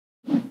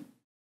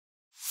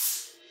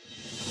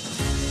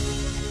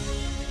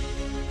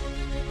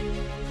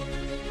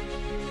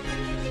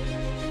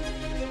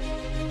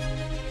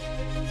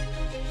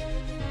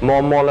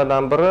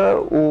muammolardan biri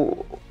u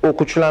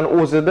o'quvchilarning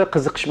o'zida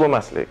qiziqish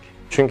bo'lmaslik.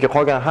 Chunki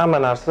qolgan hamma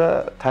narsa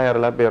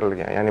tayyorlab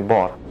berilgan, ya'ni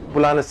bor.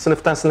 Bularni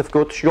sinfdan sinfga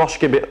o'tish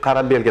yoshga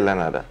qarab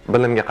belgilanadi,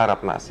 bilimga qarab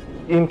emas.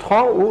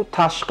 Imtihon u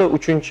tashqi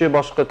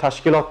 3-boshqa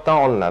tashkilotdan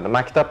olinadi.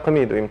 Maktab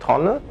qilmaydi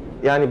imtihonni.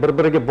 Ya'ni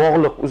bir-biriga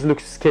bog'liq,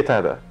 uzluksiz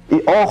ketadi.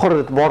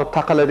 Oxirida borib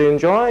taqaladigan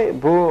joy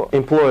bu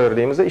employer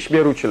deymiz, ish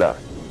beruvchilar.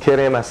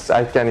 Kerak emas siz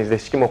aytganingizdek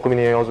hech kim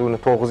o'qimini yozuvini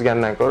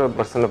to'g'izgandan ko'ra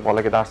bir sinf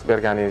bolaga dars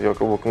berganingiz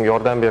yoki u kimga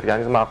yordam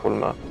berganingiz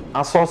ma'qulmi?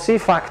 Asosiy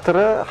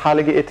faktori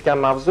haligi etgan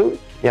mavzu,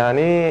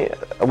 ya'ni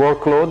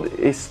workload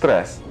is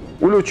stress.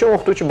 Ular uchun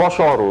o'qituvchi bosh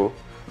og'ruv,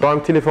 doim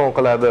telefon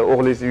qiladi,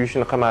 o'g'lingiz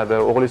yurishini qilmadi,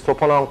 o'g'lingiz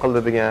to'polon qildi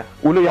degan,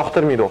 ular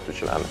yoqtirmaydi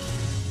o'qituvchilarni.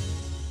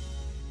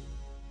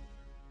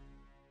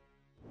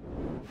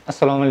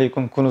 Assalomu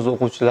alaykum kunuz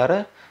o'quvchilari.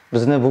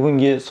 Bizni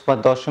bugungi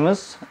suhbatdoshimiz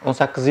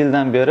 18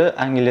 yildan beri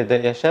Angliyada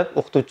yashab,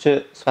 o'qituvchi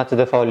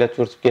sifatida faoliyat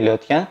yuritib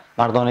kelayotgan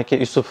Mardon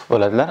Yusupov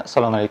bo'ladilar.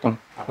 Assalomu alaykum.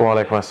 Va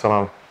alaykum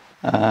assalom.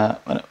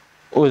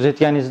 O'z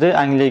aytganingizdek,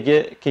 Angliyaga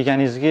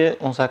kelganingizga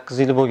 18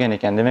 yil bo'lgan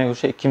ekan. Demak,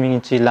 o'sha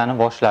 2000-yillarning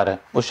boshlari.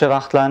 O'sha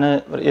vaqtlarni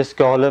bir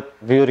esga olib,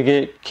 bu yerga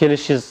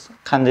kelishingiz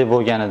qanday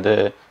bo'lgan edi?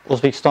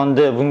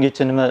 O'zbekistonda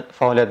bungacha nima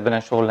faoliyat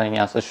bilan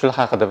shug'ullangansiz? Shular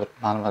haqida bir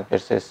ma'lumot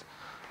bersangiz.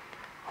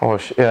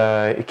 Xo'sh,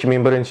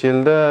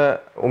 2001-yilda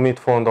Umid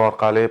fondi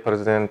orqali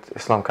prezident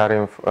Islom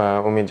Karimov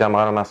Umid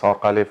jamg'armasi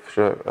orqali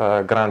shu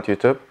grant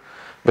yutib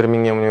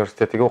Birmingham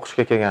universitetiga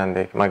o'qishga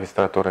kelgandik,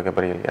 magistraturaga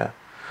 1 yilga.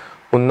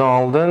 Undan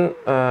oldin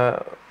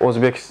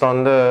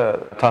O'zbekistonda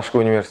Tashkil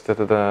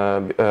universitetida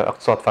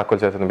iqtisod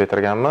fakultetini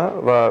bitirganman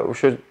va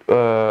o'sha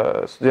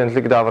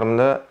studentlik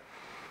davrimda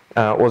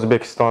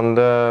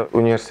O'zbekistonda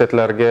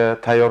universitetlarga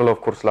tayyorlov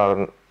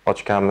kurslarini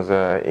ochganmiz,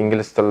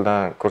 ingliz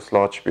tilidan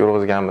kurslar ochib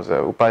yurg'izganmiz.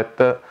 U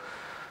paytda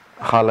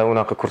hali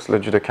unaqa kurslar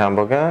juda kam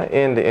bo'lgan,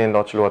 endi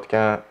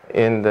ochilayotgan,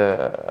 endi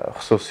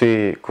xususiy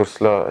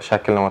kurslar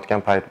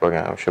shakllanayotgan payt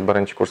bo'lgan. O'sha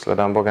birinchi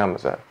kurslardan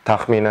bo'lganmiz.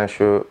 Taxminan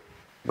shu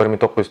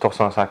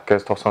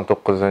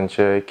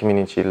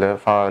 1998-99-2000-yillar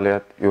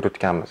faoliyat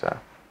yuritganmiz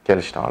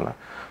kelishdan oldin.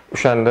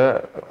 O'shanda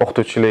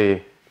o'qituvchilik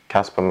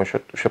kasbimni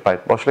o'sha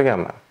payt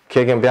boshlaganman.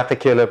 Keyin bu yoqqa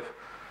kelib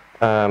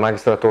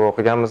magistratura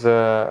o'qiganmiz,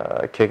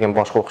 keyin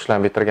boshqa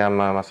o'qishlarni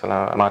bitirganman,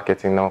 masalan,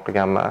 marketingdan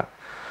o'qiganman.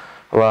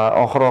 Va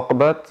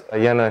oxir-oqibat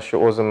yana shu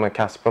o'zimni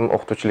kasbim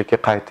o'qituvchilikka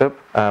qaytib,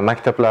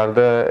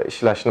 maktablarda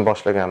ishlashni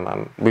boshlaganman.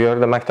 Bu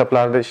yerda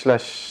maktablarda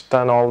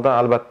ishlashdan oldin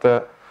albatta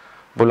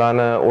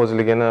bularni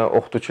o'zligini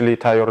o'qituvchilik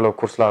tayyorlov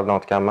kurslaridan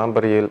o'tganman.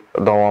 1 yil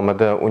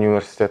davomida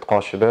universitet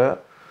qoshida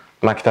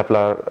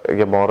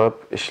maktablarga borib,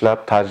 ishlab,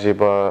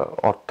 tajriba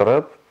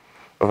orttirib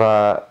va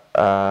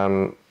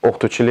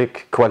o'qituvchilik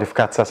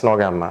kvalifikatsiyasini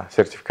olganman,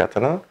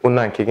 sertifikatini.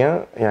 Undan keyin,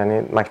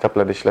 ya'ni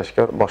maktablarda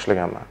ishlashga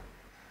boshlaganman.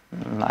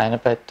 Ayni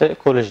paytda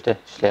kollejda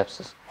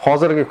ishlayapsiz.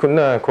 Hozirgi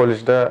kunda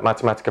kollejda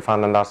matematika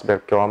fanidan dars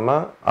berib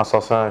kelyapman.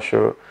 Asosan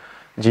shu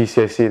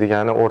GCSE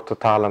degani o'rta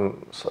ta'lim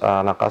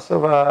anaqasi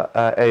va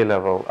A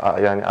level,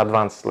 ya'ni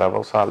advanced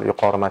level, sal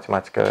yuqori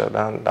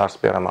matematikadan dars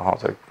beraman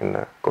hozirgi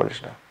kunda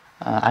kollejda.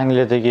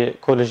 Angliyadagi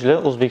kollejlar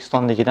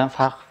O'zbekistondagidan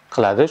farq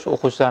qiladi. Shu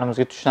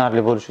o'quvchilarimizga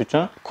tushunarli bo'lishi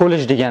uchun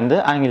kollej deganda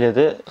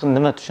Angliyada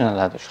nima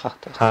tushuniladi shu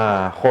haqda?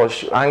 Xo'sh,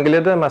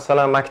 Angliyada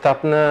masalan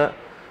maktabni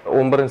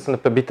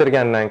 11-sinfda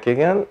bitirgandan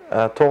keyin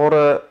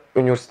to'g'ri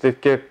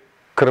universitetga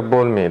kirib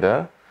bo'lmaydi.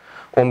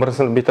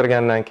 11-sinf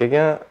bitirgandan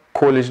keyin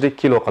kollejda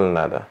 2 yil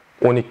o'qilinadi.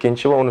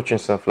 12 va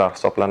 13-sinflar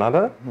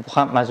hisoblanadi. Bu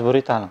ham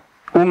majburiy ta'lim.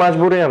 U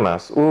majburiy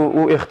emas,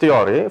 u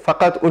ixtiyoriy.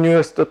 Faqat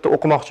universitetda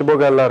o'qimoqchi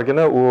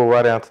bo'lganlargina u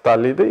variantni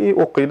tanlaydi,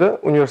 o'qiydi,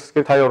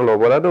 universitetga tayyorlov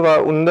bo'ladi va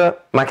unda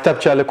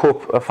maktabchalik ko'p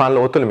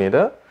fanlar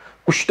o'tilmaydi.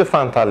 3 ta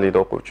fan tanlaydi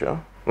o'quvchi.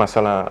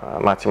 Masalan,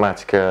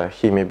 matematika,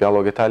 ximiya,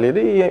 biologiya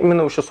tanlaydi,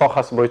 mana o'sha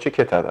sohasi bo'yicha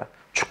ketadi.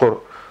 Chuqur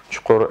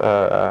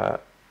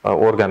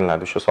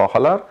o'rganiladi o'sha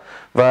sohalar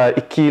va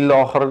 2 yil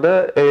oxirida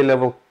A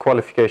level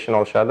qualification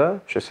olishadi,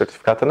 o'sha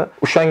sertifikatini.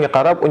 O'shanga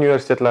qarab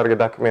universitetlarga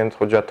dokument,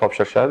 hujjat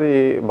topshirishadi,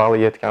 bali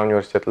yetgan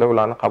universitetlar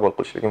ularni qabul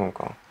qilishligi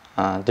mumkin.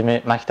 Demak,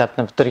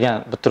 maktabni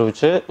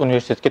bitiruvchi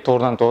universitetga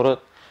to'g'ridan-to'g'ri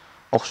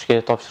o'qishga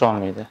topshira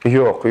olmaydi.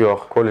 Yo'q,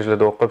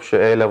 kollejlarda o'qib shu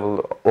A level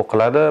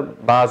o'qiladi.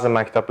 Ba'zi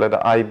maktablarda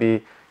IB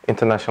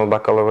International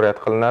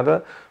Baccalaureate qilinadi.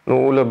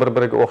 Ular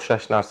bir-biriga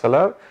o'xshash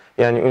narsalar.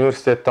 Ya'ni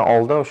universitetdan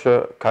oldin o'sha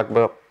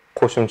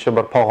qo'shimcha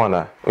bir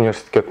pog'ona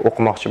universitetga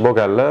o'qimoqchi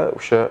bo'lganlar,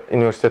 o'sha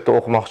universitetda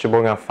o'qimoqchi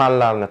bo'lgan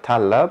fanlarni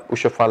tanlab,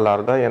 o'sha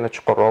fanlarda yana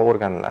chuqurroq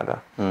o'rganiladi.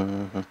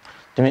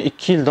 Demak,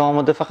 2 yil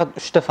davomida faqat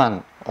 3 ta fan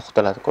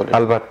o'qitiladi kollejda.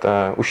 Albatta,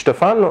 3 ta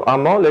fan,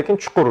 ammo lekin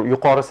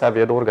yuqori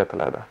saviyada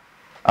o'rgatiladi.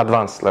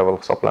 Advanced level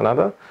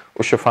hisoblanadi.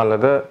 O'sha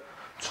fanlarda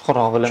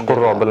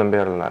chuqurroq bilim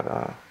beriladi.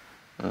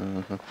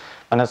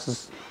 Mana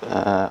siz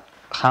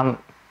ham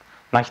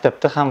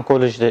maktabda ham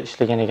kollejda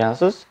ishlagan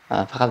ekansiz.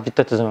 Faqat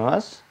bitta tizim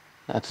emas.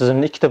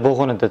 Tizimni 2 ta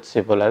bo'g'inida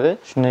desak bo'ladi.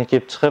 Shundan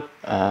kelib chiqib,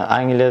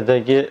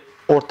 Angliyadagi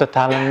o'rta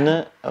ta'limni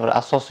bir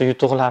asosiy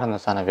yutuqlarini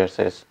sanab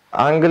bersangiz.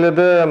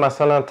 Angliyada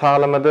masalan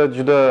ta'limida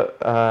juda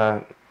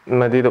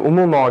nima deydi,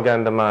 umuman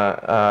olganda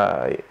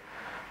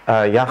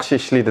yaxshi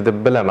ishlaydi deb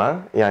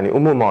bilaman. Ya'ni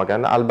umuman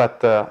olganda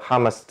albatta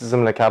hammasi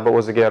tizimli kabi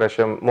o'ziga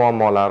yarasha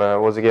muammolari,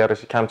 o'ziga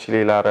yarasha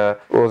kamchiliklari,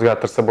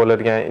 o'zgartirsa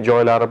bo'ladigan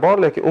joylari bor,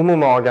 lekin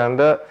umuman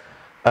olganda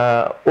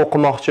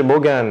o'qimoqchi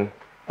bo'lgan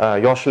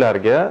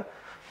yoshlarga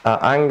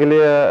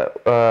Angliya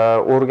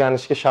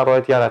o'rganishga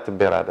sharoit yaratib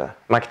beradi.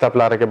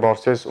 Maktablariga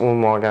borsangiz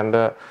umuman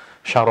olganda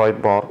sharoit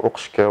bor,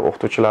 o'qishga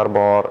o'qituvchilar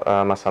bor,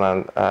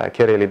 masalan,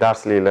 kerakli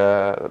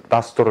darsliklar,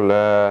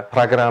 dasturlar,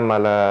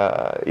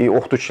 programmalar,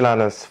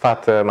 o'qituvchilarning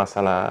sifati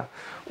masalan,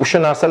 o'sha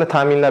narsalar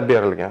ta'minlab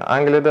berilgan.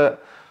 Angliyada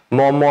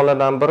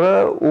muammolardan biri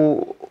u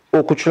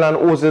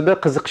o'quvchilarning o'zida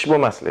qiziqish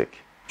bo'lmaslik.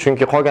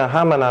 Chunki qolgan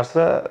hamma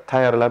narsa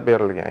tayyorlab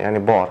berilgan,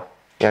 ya'ni bor.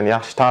 Ya'ni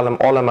yaxshi ta'lim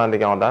olaman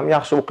degan odam,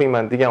 yaxshi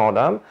o'qiyman degan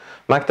odam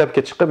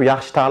maktabga chiqib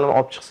yaxshi ta'lim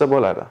olib chiqsa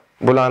bo'ladi.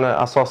 Bularning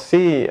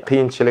asosiy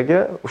qiyinchiligi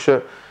o'sha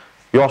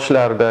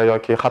yoshlarda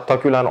yoki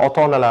hattoki ularning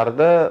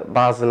ota-onalarida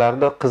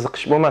ba'zilarida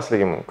qiziqish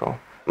bo'lmasligi mumkin.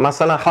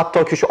 Masalan,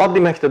 hattoki shu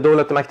oddiy maktab,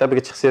 davlat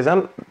maktabiga chiqsangiz ham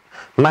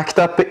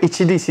maktabning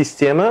ichidagi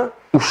sistema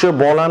o'sha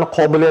bolaning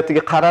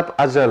qobiliyatiga qarab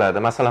ajraladi.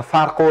 Masalan,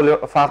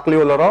 farqli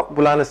o'laroq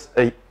bularni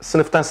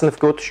sinfdan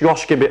sinfga o'tish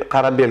yoshga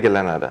qarab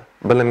belgilanadi,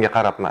 bilimga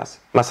qarab emas.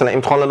 Masalan,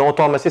 imtihonlardan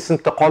o'ta olmasangiz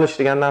sinfda qolish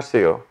degan narsa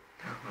yo'q.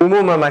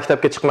 Umuman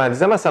maktabga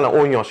chiqmadingiz, masalan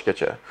 10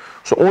 yoshgacha.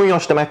 O'sha 10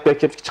 yoshda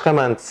maktabga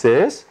chiqaman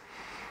desangiz,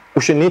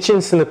 o'sha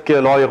nechinchi sinfga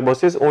loyiq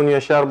bo'lsangiz, 10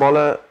 yoshlar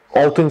bola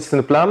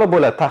 6-sinflarmi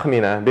bo'ladi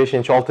taxminan,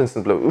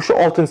 5-6-sinflar. O'sha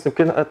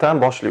 6-sinfdan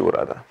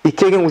boshlayveradi.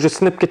 Keyin o'sha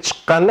sinfga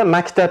chiqqanda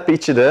maktabning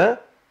ichida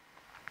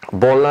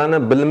bolalarni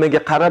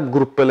bilimiga qarab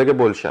gruppalarga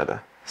bo'lishadi.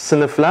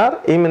 Sinflar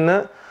imini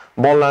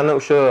bolalarni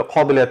o'sha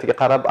qobiliyatiga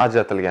qarab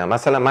ajratilgan.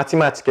 Masalan,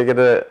 matematikaga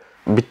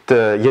bitta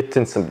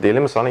 7-sinf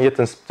deylik, masalan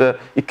 7-sinfda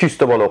 200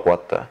 ta bola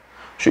o'qiyapti.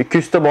 Shu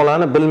 200 ta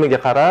bolani bilimiga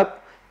qarab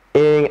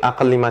eng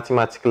aqlli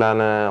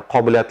matematiklarni,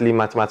 qobiliyatli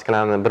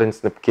matematiklarni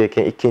 1-sinfga,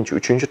 keyin 2-chi,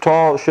 3-chi to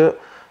o'sha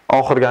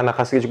oxirgi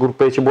anaqasigacha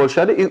gruppaga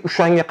bo'lishadi.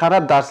 O'shanga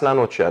qarab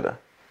darslarni o'tishadi.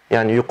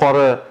 Ya'ni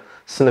yuqori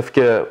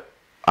sinfga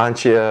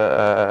ancha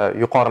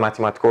yuqori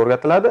matematika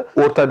o'rgatiladi,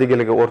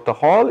 o'rtadagilarga o'rta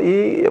hol,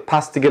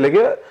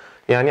 pastdagilarga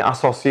ya'ni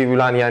asosiy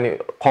ularni ya'ni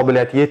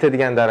qobiliyati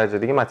yetadigan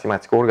darajadagi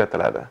matematika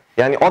o'rgatiladi.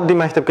 Ya'ni oddiy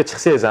maktabga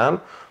chiqsangiz ham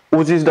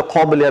o'zingizda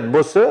qobiliyat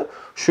bo'lsa,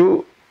 shu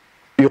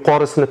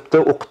yuqori sinfda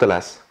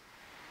o'qitilasiz.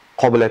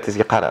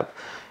 Qobiliyatingizga qarab.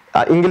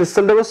 Ingliz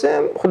tilida bo'lsa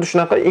ham xuddi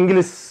shunaqa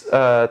ingliz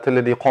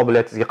tilidagi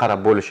qobiliyatingizga qarab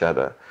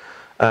bo'lishadi.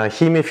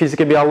 Ximiya,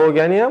 fizika,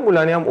 biologiyani ham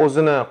ularni ham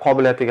o'zini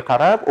qobiliyatiga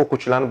qarab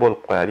o'quvchilarni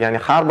bo'lib qo'yadi. Ya'ni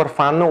har bir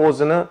fanni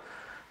o'zini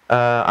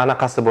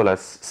anaqasi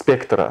bo'ladi,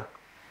 spektri.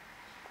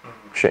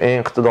 Shu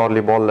eng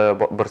iqtidorli bolalar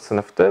bir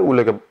sinfda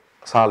ularga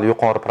sal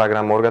yuqori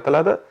programma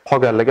o'rgatiladi,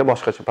 qolganlarga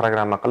boshqacha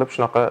programma qilib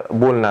shunaqa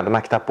bo'linadi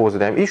maktabning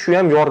o'zida ham. Shu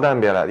ham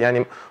yordam beradi.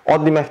 Ya'ni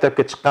oddiy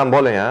maktabga chiqqan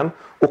bola ham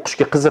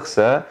o'qishga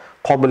qiziqsa,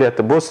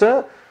 qobiliyati bo'lsa,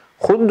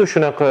 xuddi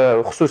shunaqa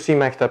xususiy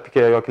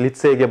maktabga yoki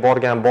litseyga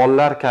borgan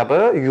bolalar kabi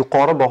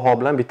yuqori baho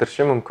bilan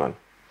bitirishi mumkin.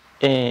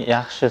 Eng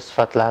yaxshi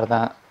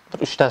sifatlardan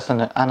 3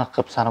 tasini aniq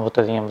qilib sanab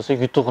o'tadigan bo'lsa,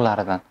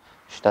 yutuqlaridan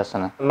 3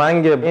 tasini.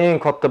 Menga eng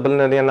katta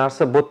bilinadigan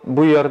narsa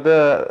bu yerda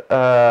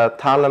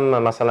ta'limni,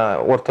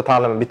 masalan, o'rta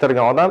ta'limni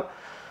bitirgan odam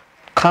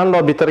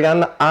qanday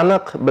bitirganini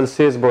aniq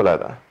bilsangiz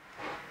bo'ladi.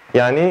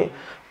 Ya'ni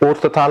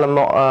o'rta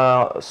ta'limni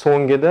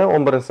so'ngida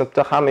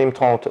 11-sinfda hamma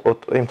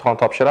imtihon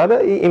topshiradi.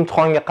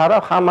 Imtihonga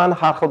qarab hammaning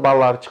har xil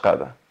ballari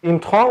chiqadi.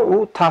 Imtihon u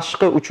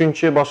tashqi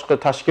 3-chi boshqa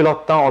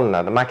tashkilotdan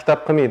olinadi. Maktab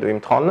qilmaydi u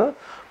imtihonni.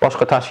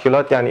 Boshqa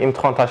tashkilot, ya'ni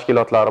imtihon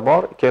tashkilotlari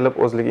bor, kelib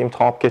o'zligi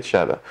imtihon olib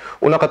ketishadi.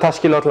 Unaqa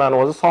tashkilotlarning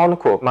o'zi soni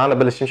ko'p. Meni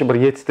bilishimcha bir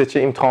 7 tacha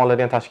imtihon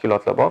oladigan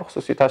tashkilotlar bor,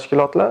 xususiy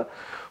tashkilotlar.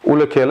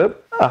 Ular kelib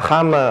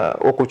hamma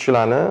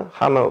o'quvchilarni,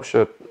 hamma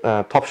o'sha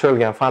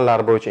topshirilgan fanlar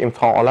bo'yicha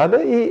imtihon oladi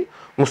va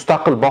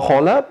mustaqil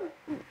baholab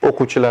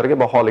o'quvchilarga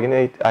baholigini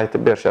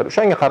aytib berishadi.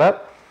 O'shanga qarab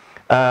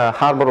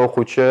har bir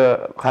o'quvchi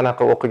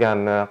qanaqa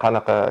o'qiganini,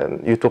 qanaqa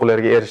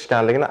yutuqlarga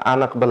erishganligini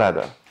aniq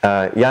biladi.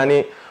 Ya'ni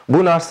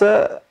bu narsa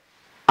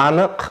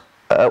aniq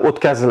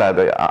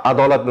o'tkaziladi,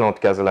 adolat bilan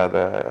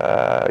o'tkaziladi.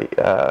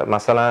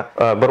 Masalan,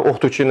 bir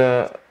o'qituvchini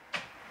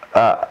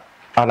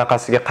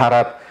anaqasiga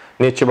qarab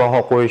necha baho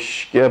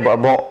qo'yishga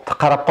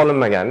qarab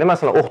qolinmaganda,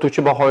 masalan,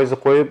 o'qituvchi bahoyingizni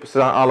qo'yib,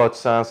 sizdan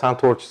a'lochisan, san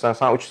 4chisan,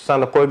 san 3chisan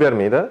deb qo'yib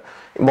bermaydi.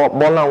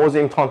 Bolalar o'zi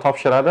imtihon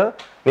topshiradi,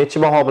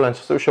 necha baho bilan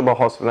chiqsa, o'sha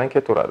bahosi bilan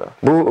ketaveradi.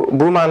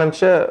 Bu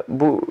menimcha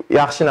bu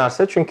yaxshi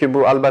narsa, chunki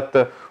bu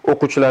albatta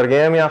o'quvchilarga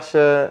ham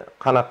yaxshi,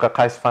 qanaqa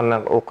qaysi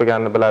fandan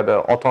o'qiganini biladi,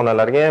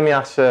 ota-onalarga ham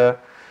yaxshi.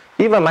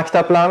 Va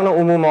maktablarni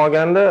umuman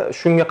olganda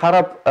shunga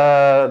qarab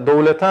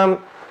davlat ham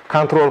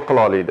kontrol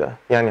qila oladi.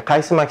 Ya'ni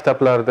qaysi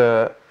maktablarda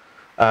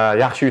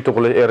yaxshi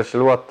yutuqlar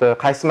erishilyapti,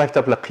 qaysi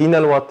maktablar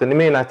qiynalyapti,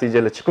 nima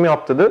natijalar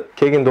chiqmayapti deb,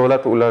 keyin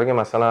davlat ularga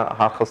masalan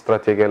har xil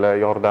strategiyalar,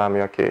 yordam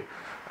yoki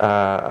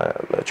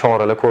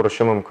choralar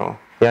ko'rishi mumkin.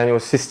 Ya'ni o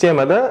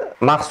sistemada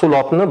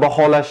mahsulotni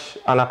baholash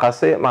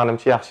anaqasi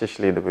menimcha yaxshi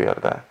ishlaydi bu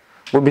yerda.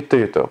 Bu bitta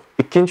yutuq.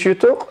 Ikkinchi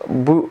yutuq,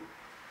 bu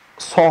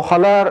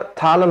sohalar,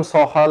 ta'lim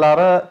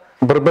sohalari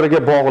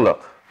bir-biriga bog'liq.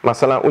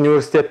 Masalan,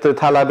 universitet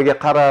talabiga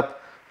qarab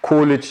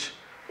kollej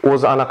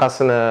o'z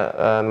anaqasini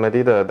nima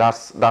deydi,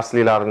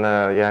 darsliklarini,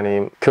 ya'ni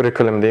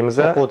curriculum deymiz,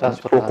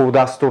 o'quv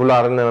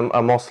dasturlarini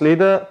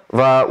moslaydi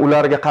va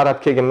ularga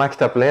qarab kelgan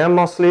maktablar ham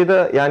moslaydi,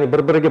 ya'ni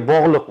bir-biriga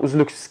bog'liq,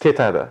 uzluksiz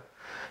ketadi.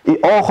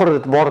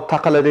 Oxirida borib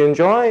taqaladigan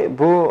joy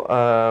bu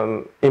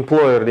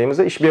employer deymiz,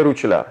 ish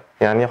beruvchilar.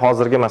 Ya'ni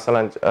hozirgi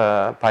masalan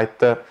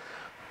paytda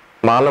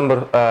ma'lum bir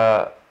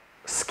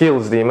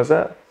skills deymiz,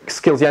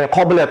 skills ya'ni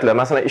qobiliyatlar.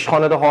 Masalan,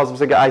 ishxonada hozir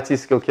bizga IT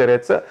skill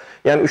kerak etsa,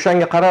 ya'ni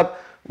o'shanga qarab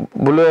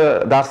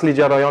bular darslik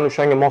jarayonni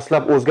o'shanga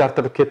moslab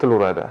o'zgartirib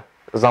ketilaveradi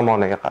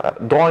zamoniga qarab.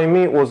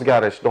 Doimiy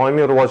o'zgarish,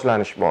 doimiy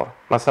rivojlanish bor.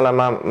 Masalan,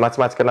 men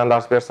matematikadan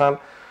dars bersam,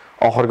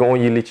 oxirgi 10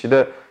 yil ichida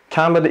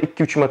kamida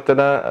 2-3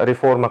 martadan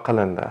reforma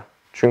qilindi.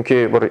 Chunki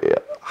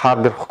har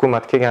bir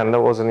hukumat kelganda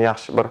o'zini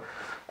yaxshi bir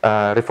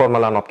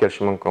reformalarni olib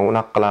kelishi mumkin.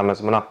 Unaqa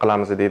qilamiz, bunaqa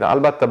qilamiz deydi.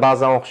 Albatta,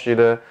 ba'zan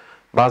o'xshaydi,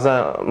 ba'zan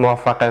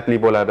muvaffaqiyatli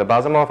bo'ladi,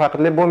 ba'zan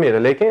muvaffaqiyatli bo'lmaydi,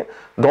 lekin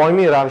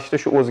doimiy ravishda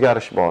shu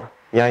o'zgarish bor.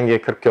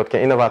 Yangi kirib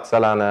kelayotgan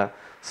innovatsiyalarni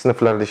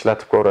sinflarda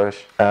ishlatib ko'rish,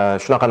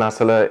 shunaqa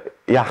narsalar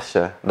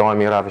yaxshi.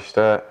 Doimiy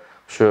ravishda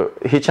shu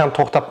hech ham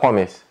to'xtab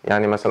qolmaysiz.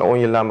 Ya'ni masalan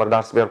 10 yildan beri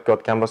dars berib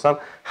kelayotgan bo'lsam,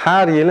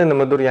 har yili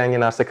nimadir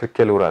yangi narsa kirib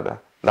kelaveradi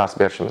dars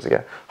berishimizga.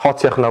 Ho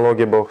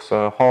texnologiya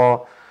bo'lsin, ho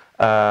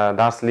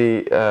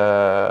darslik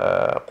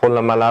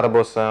qo'llanmalari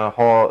bo'lsin,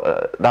 ho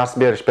dars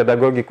berish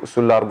pedagogik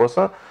usullar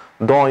bo'lsin,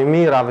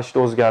 doimiy ravishda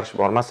o'zgarish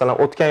bor. Masalan,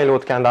 o'tgan yil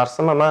o'tgan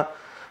darsimni men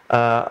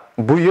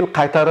bu yil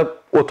qaytarib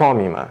o'ta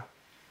olmayman.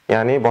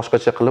 Ya'ni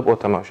boshqacha qilib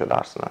o'taman o'sha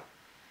darsni.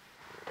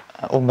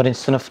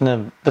 11-sinfni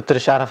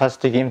bitirish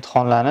arafasidagi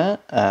imtihonlarni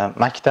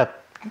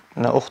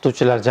maktabni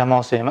o'qituvchilar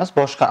jamoasi emas,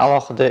 boshqa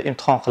alohida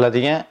imtihon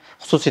qiladigan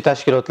xususiy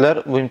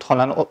tashkilotlar bu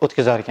imtihonlarni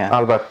o'tkazar ekan.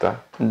 Albatta.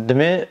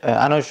 Demak,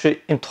 ana shu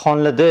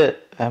imtihonlarda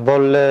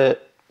bolalar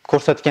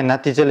ko'rsatgan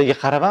natijalarga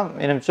qarab ham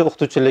menimcha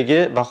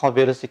o'qituvchilarga baho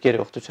berilsa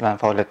kerak, o'qituvchilarning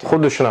faoliyatiga.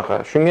 Xuddi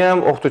shunaqa. Shunga ham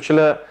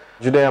o'qituvchilar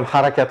juda ham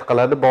harakat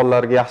qiladi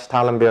bolalarga yaxshi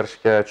ta'lim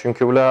berishga.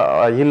 Chunki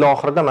ular yil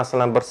oxirida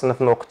masalan bir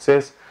sinfni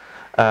o'qitsangiz,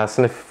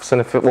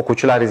 sinf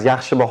o'quvchilaringiz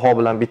yaxshi baho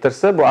bilan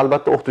bitirsa, bu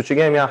albatta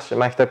o'qituvchiga ham yaxshi,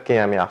 maktabga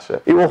ham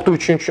yaxshi.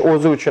 O'qituvchi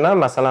o'zi uchun ham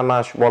masalan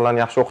men shu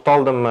bolalarni yaxshi o'qita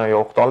oldimmi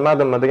yo o'qita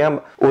olmadimmi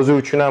degan o'zi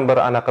uchun ham bir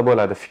anaqa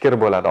bo'ladi, fikr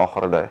bo'ladi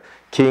oxirida.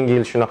 Keyingi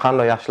yil shuni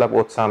qanday yaxshilab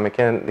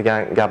o'tsammikin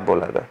degan gap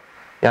bo'ladi.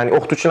 Ya'ni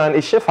o'qituvchilarning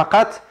ishi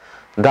faqat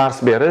dars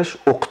berish,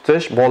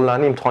 o'qitish,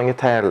 bolalarni imtihonga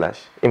tayyorlash.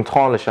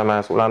 Imtihonlash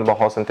emas, ularning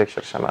bahosini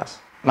tekshirish emas.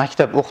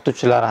 Maktab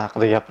o'qituvchilari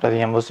haqida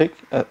gapiradigan bo'lsak,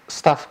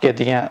 stavka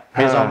degan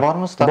mezon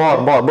bormi?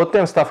 Bor. Bu yerda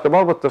ham stavka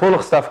bor, bu yerda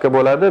to'liq stavka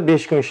bo'ladi,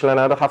 5 kun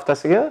ishlanadi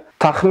haftasiga.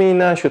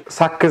 Taxminan shu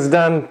 8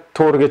 dan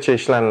 4 gacha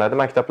ishlanadi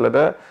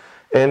maktablarda.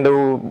 Endi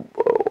u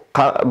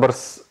bir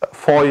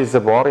foizi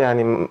bor,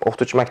 ya'ni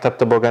o'qituvchi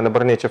maktabda bo'lganda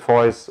bir necha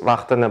foiz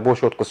vaqtini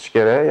bo'sh o'tkazish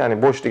kerak. Ya'ni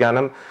bo'sh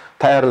deganim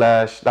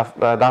tayyorlash,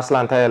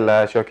 darslarni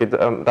tayyorlash yoki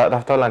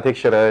daftarlarni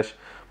tekshirish,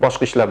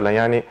 boshqa ishlar bilan,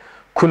 ya'ni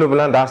kuni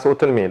bilan dars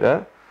o'tilmaydi.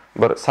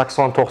 Bir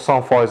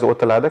 80-90%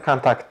 o'tiladi,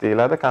 kontakt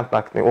deyiladi.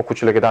 Kontaktning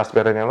o'quvchilarga dars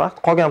beradigan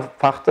vaqt, qolgan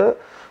vaqti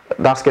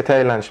darsga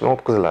tayyorlanish bilan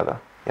o'tkaziladi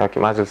yoki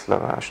majlislar,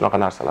 shunaqa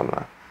narsalar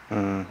bilan.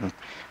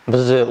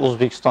 Biz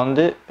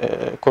O'zbekistonda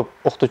ko'p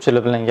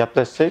o'qituvchilar bilan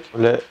gaplashsak,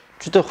 ular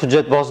juda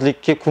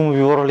hujjatbozlikka ko'mib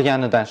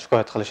yuborilganidan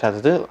shikoyat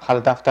qilishadi.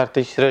 Hali daftar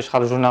tekshirish,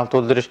 hali jurnal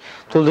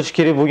to'ldirish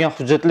kerak bo'lgan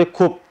hujjatlar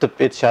ko'p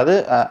deb aytishadi.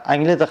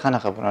 Angliyada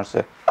qanaqa bu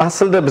narsa?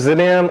 Aslida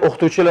bizda ham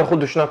o'qituvchilar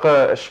xuddi shunaqa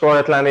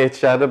shikoyatlarni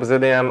aytishadi.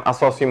 Bizda ham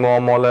asosiy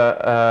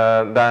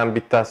muammolardan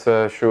bittasi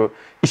shu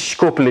ish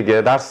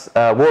ko'pligi, dars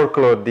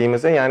workload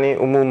deymiz, ya'ni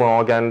umuman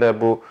olganda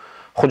bu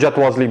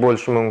hujjatvozlik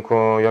bo'lishi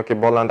mumkin yoki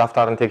bolalarning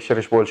daftarini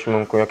tekshirish bo'lishi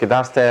mumkin yoki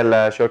dars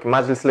tayyorlash yoki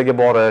majlislarga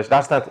borish,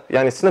 darsdan,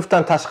 ya'ni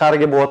sinfdan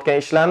tashqariga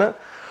bo'layotgan ishlarni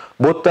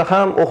bu yerda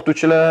ham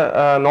o'qituvchilar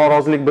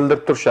norozilik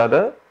bildirib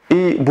turishadi.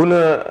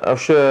 Buni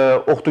o'sha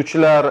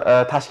o'qituvchilar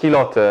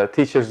tashkiloti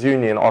Teachers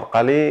Union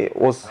orqali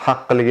o'z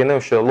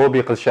haqqiligini o'sha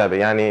lobby qilishadi.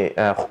 Ya'ni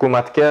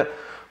hukumatga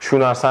shu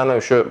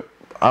narsani o'sha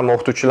hamma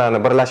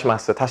o'qituvchilarning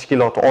birlashmasi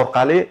tashkiloti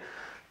orqali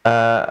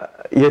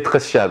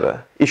yetkazishadi.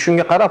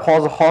 Shunga qarab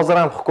hozir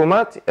ham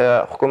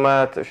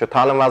hukumat o'sha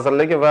ta'lim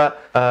vazirligi va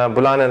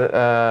bularni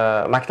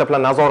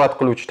maktablar nazorat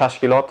qiluvchi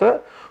tashkiloti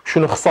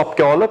shuni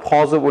hisobga olib,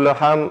 hozir ular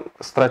ham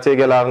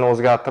strategiyalarini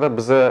o'zgartirib,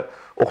 bizni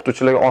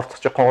o'qituvchilarga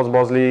ortiqcha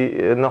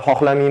qog'ozbozlikni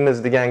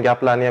xohlamaymiz degan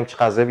gaplarni ham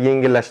chiqazib,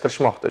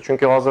 yengillashtirishmoqda.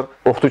 Chunki hozir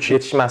o'qituvchi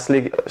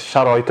yetishmaslik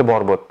sharoiti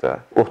bor bu yerda.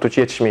 O'qituvchi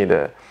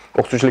yetishmaydi.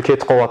 O'qituvchilar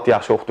ketib qolyapti,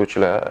 yaxshi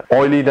o'qituvchilar.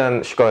 Oylikdan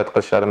shikoyat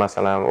qilishadi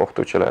masalan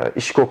o'qituvchilar,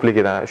 ish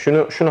ko'pligidan.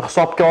 Shuni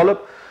hisobga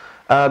olib,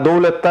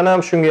 davlatdan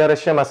ham shunga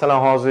yarasha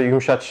masalan hozir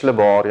yumshatishlar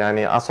bor.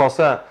 Ya'ni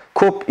asosan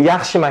ko'p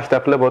yaxshi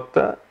maktablar bu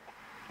yerda.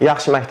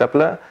 Yaxshi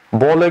maktablar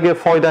bolaga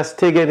foydasi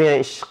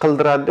tegadigan ish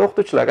qildiradi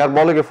o'qituvchilar. Agar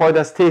bolaga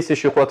foydasi tegsa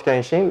shu qilayotgan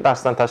ishing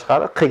darsdan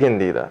tashqari qilgin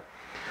deydi.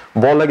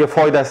 Bolaga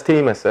foydasi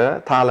tegmasa,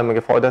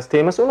 ta'limiga foydasi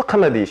tegmasa, uni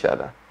qilma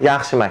deyishadi.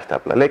 Yaxshi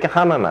maktablar, lekin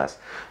hamma emas.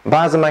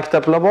 Ba'zi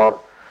maktablar bor,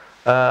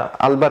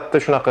 albatta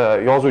shunaqa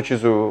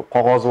yozuv-chizuv,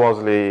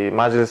 qog'ozbozlik,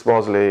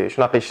 majlisbozlik,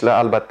 shunaqa ishlar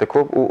albatta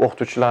ko'p. U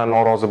o'qituvchilar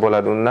norozi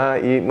bo'ladi undan.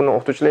 Buni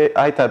o'qituvchilar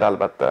aytadi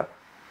albatta.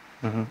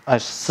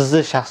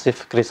 Sizni shaxsiy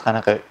fikringiz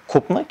qanaqa?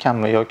 Ko'pmi,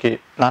 kammi yoki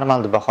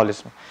normal deb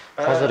baholaysizmi?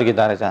 Hozirgi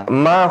darajani.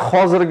 Men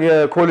hozirgi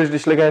kollejda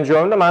ishlagan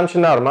joyimda menimcha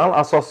normal.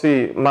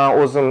 Asosiy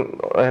men o'zim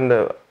endi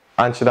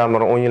anchadan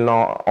beri 10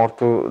 yildan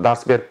ortiq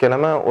dars berib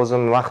kelaman.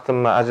 O'zim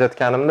vaqtimni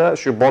ajratganimda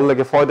shu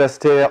bolalarga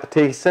foydasi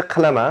tegsa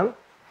qilaman.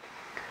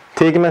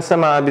 Tegmasa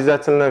men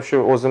обязательно shu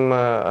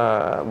o'zimni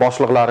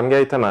boshliqlarimga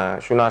aytaman.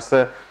 Shu narsa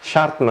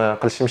shartmi,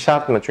 qilishim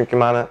shartmi? Chunki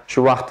meni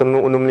shu vaqtimni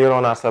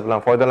unumliroq narsa bilan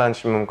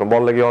foydalanishim mumkin.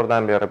 Bolalarga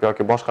yordam berib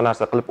yoki boshqa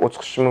narsa qilib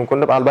o'tishim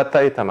mumkin deb albatta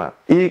aytaman.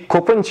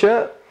 Ko'pincha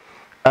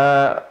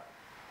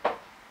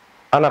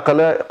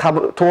anaqalar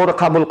to'g'ri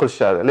qabul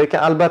qilishadi. Lekin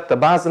albatta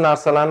ba'zi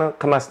narsalarni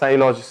qilmasdan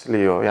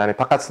ilojisi yo'q. Ya'ni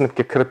faqat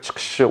sinfga kirib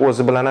chiqishi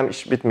o'zi bilan ham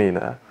ish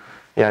bitmaydi.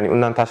 Ya'ni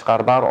undan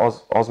tashqari bar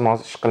oz-moz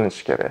ish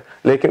qilinishi kerak.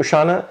 Lekin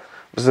o'shani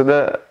bizda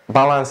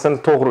balansini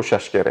to'g'ri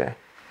ushlash kerak.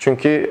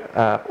 Chunki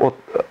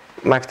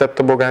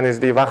maktabda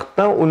bo'lganingizdek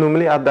vaqtdan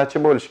unumli addachi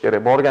bo'lish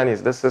kerak.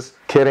 Borganingizda siz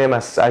kerak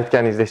emas, siz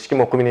aytganingizda hech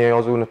kim o'qimaydigan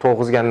yozuvni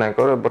to'g'izgandan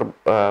ko'ra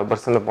bir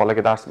sinf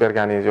bolaga dars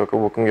berganingiz yoki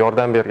u kimga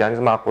yordam berganingiz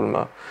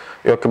ma'qulmi?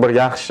 Yoki bir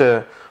yaxshi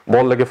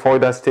bolalarga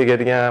foydasi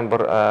tegadigan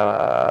bir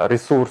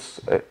resurs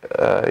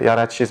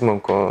yaratishingiz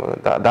mumkin,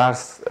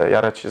 dars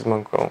yaratishingiz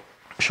mumkin.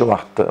 Shu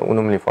vaqtda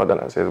unumli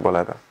foydalansangiz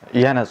bo'ladi.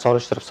 Yana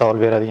solishtirib savol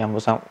beradigan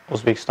bo'lsam,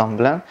 O'zbekiston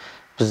bilan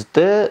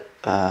bizda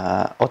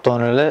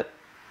ota-onalar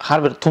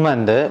har bir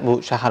tumanda, bu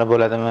shahar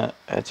bo'ladimi,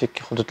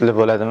 chekka hududlar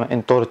bo'ladimi,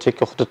 endi to'g'ri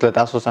chekka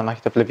hududlarda asosan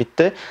maktablar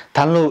bitta,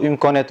 tanlov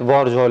imkoniyati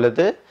bor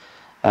joylarda,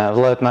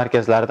 viloyat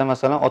markazlarida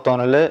masalan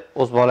ota-onalar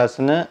o'z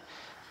bolasini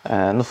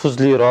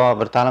nufuzliroq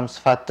bir ta'lim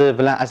sifati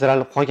bilan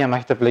ajralib qolgan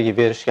maktablarga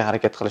berishga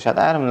harakat qilishadi.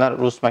 Ayrimlar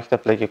rus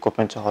maktablariga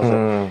ko'pincha hozir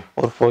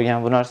urf bo'lgan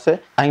bu narsa.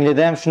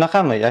 Angliyada ham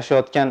shunaqami?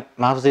 Yashayotgan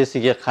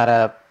mavzesiga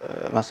qarab,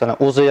 masalan,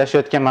 o'zi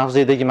yashayotgan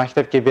mavzedagi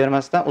maktabga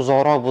bermasdan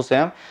uzoqroq bo'lsa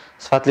ham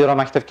sifatliroq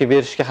maktabga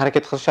berishga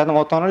harakat qilishadimi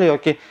ota-onalar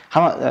yoki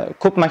hamma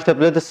ko'p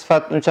maktablarda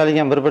sifat unchalik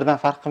ham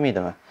bir-biridan farq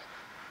qilmaydimi?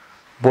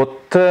 Bu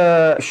yerda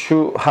shu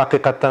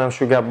haqiqatdan ham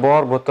shu gap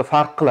bor, bu yerda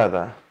farq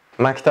qiladi.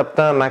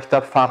 Maktabdan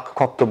maktab farqi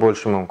katta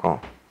bo'lishi mumkin.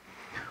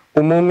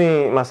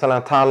 Umumiy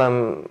masalan ta'lim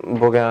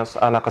bo'lgan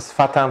anaqa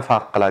sifat ham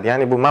farq qiladi.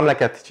 Ya'ni bu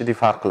mamlakat ichidagi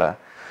farqlar.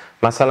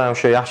 Masalan,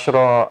 o'sha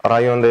yaxshiroq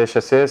rayonda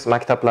yashasangiz,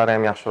 maktablari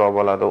ham yaxshiroq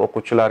bo'ladi,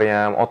 o'quvchilari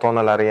ham,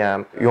 ota-onalari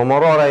ham.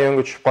 Yomonroq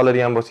rayonga tushib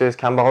qoladigan bo'lsangiz,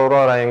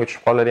 kambag'alroq rayonga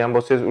tushib qoladigan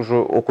bo'lsangiz, o'sha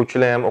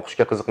o'quvchilar ham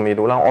o'qishga qiziqmaydi.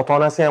 Ular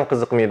ota-onasi ham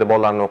qiziqmaydi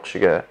bolalarning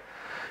o'qishiga.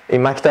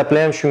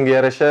 Maktablar ham shunga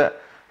yarasha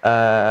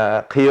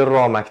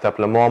qiyinroq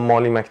maktablar,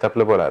 muammoli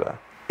maktablar bo'ladi.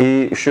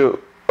 Shu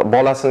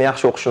bolasini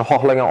yaxshi o'qishini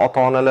xohlagan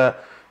ota-onalar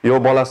yo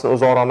bolasini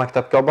uzoqroq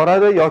maktabga olib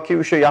boradi yoki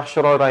o'sha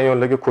yaxshiroq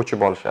rayonlarga ko'chib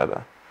olishadi.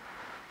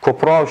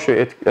 Ko'proq shu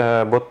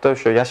bu yerda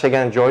o'sha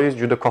yashagan joyingiz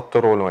juda katta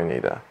rol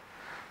o'ynaydi.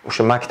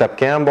 O'sha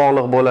maktabga ham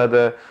bog'liq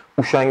bo'ladi,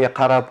 o'shanga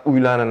qarab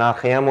uylarning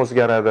narxi ham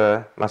o'zgaradi.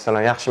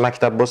 Masalan, yaxshi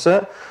maktab bo'lsa,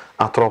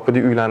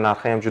 atrofidagi uylarning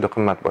narxi ham juda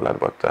qimmat bo'ladi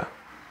bu yerda.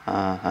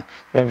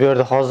 Men bu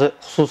yerda hozir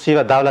xususiy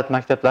va davlat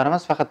maktablari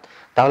emas, faqat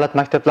davlat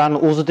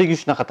maktablarining o'zidagi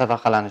shunaqa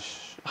tabaqalanish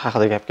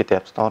haqida gap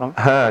ketyapti, to'g'rimi?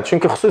 Ha,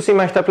 chunki xususiy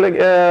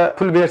maktablarga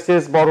pul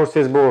bersangiz,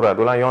 borursangiz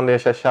bo'laveradi. Ular yonda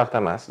yashash shart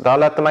emas.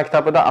 Davlat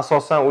maktabida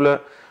asosan ular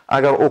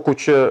agar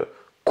o'quvchi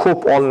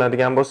ko'p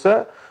olinadigan bo'lsa,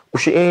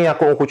 o'sha eng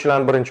yaqin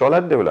o'quvchilarni birinchi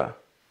oladi-da ular.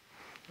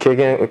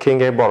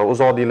 Kengayib boradi.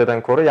 Uzoq yildan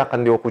ko'ra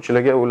yaqindagi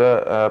o'quvchilarga ular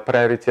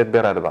prioritet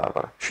beradi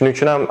baribir. Shuning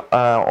uchun ham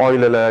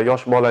oilalar,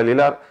 yosh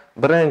bolaliklar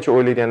birinchi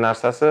o'ylaydigan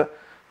narsasi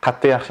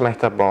qayerda yaxshi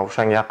maktab bor,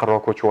 o'shanga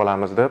yaqinroq ko'chib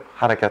olamiz deb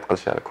harakat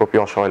qilishadi. Ko'p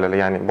yosh oilalar,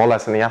 ya'ni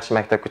bolasini yaxshi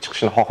maktabga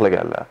chiqishini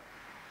xohlaganlar.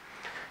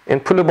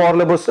 Endi puli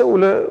borlar bo'lsa,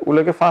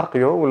 ularga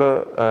farqi yo'q.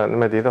 Ular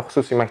nima deydi,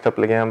 xususiy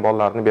maktablarga ham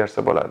bolalarni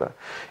bersa bo'ladi.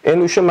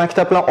 Endi o'sha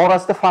maktablar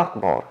orasida farq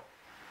bor.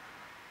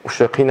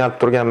 O'sha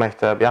qiynalib turgan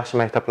maktab, yaxshi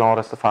maktablar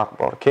orasida farq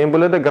bor. Keyin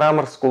bularda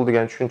grammar school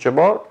degan tushuncha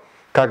bor.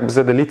 Как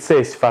bizda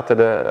litsey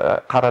sifatida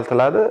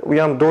qaratiladi. U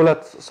ham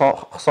davlat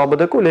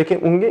hisobida-ku,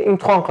 lekin unga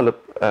imtihon qilib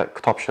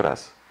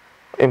topshirasiz.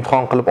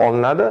 Imtihon qilib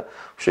olinadi.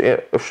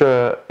 O'sha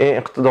eng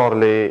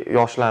iqtidorli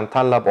yoshlarni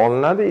tanlab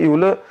olinadi,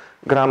 ular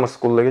grammar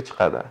schoollarga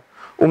chiqadi.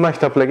 U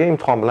maktablarga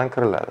imtihon bilan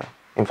kiriladi.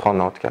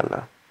 Imtihondan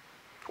o'tganlar.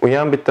 U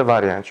ham bitta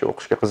variant,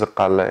 o'qishga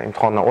qiziqqanlar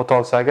imtihondan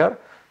o'ta olsa agar,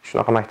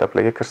 shunaqa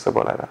maktablarga kirsa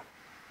bo'ladi.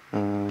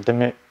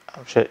 Demak,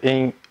 o'sha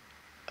eng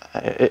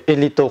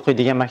elita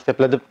o'qiydigan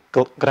maktablarda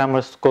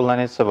grammar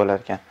schoollarni etsa bo'lar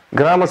ekan.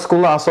 Grammar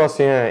schoollar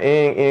asosiyan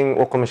eng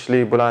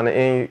o'qimishli bularni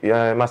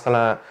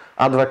masalan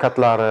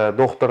advokatlari,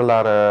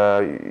 doktorlari,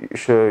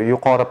 shu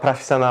yuqori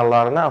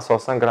professionallarni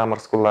asosan grammar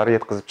schoollari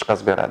yetkazib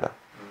chiqarib beradi.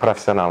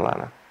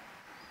 Professionallarni.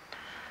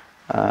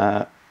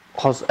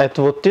 Hozir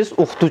aytib o'tdingiz,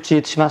 o'qituvchi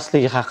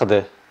yetishmasligi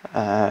haqida.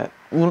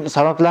 Uning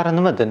sabablari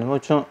nimada? Nima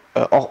uchun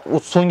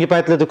so'nggi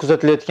paytlarda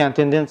kuzatilayotgan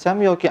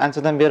tendensiyami yoki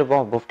anchadan beri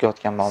bo'lib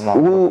kelayotgan muammo?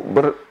 U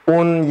bir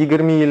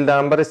 10-20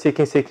 yildan beri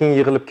sekin-sekin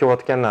yig'ilib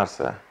kelayotgan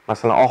narsa.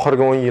 Masalan,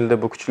 oxirgi 10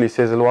 yilda bu kuchli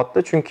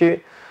sezilyapti, chunki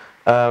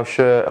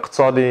o'sha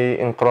iqtisodiy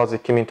inqiroz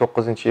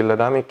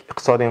 2009-yillardan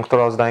iqtisodiy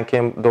inqirozdan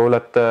keyin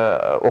davlatda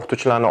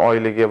o'qituvchilarning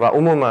oyligi va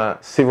umuman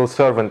civil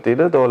servant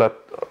deydi, davlat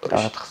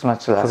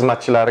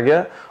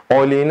xizmatchilariga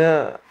oylikni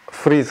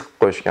freeze qilib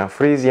qo'yishgan.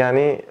 Freeze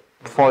ya'ni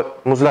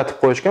muzlatib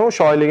qo'yishgan.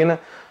 O'sha oyligini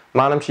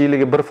menimcha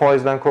yiliga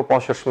 1% dan ko'p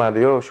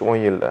oshirishmadi-yu o'sha 10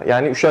 yilda.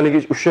 Ya'ni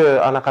o'sha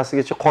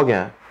anaqasigacha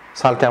qolgan.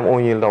 Salkam 10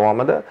 yil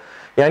davomida.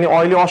 Ya'ni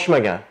oylik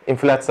oshmagan,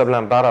 inflyatsiya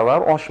bilan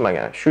baravar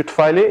oshmagan. Shu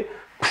tufayli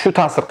shu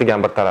ta'sir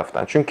qilgan bir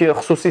tarafdan. Chunki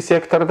xususiy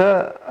sektorda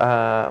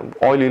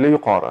oyliklar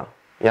yuqori.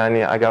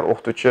 Ya'ni agar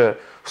o'qituvchi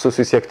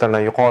xususiy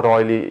sektordan yuqori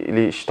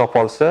oylikli ish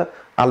topa olsa,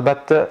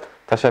 albatta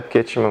tashab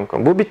ketishi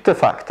mumkin. Bu bitta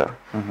faktor.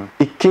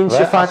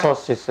 Ikkinchi faktor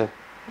asosiysi.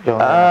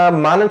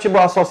 Menimcha bu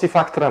asosiy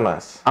faktor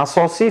emas.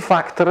 Asosiy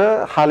faktori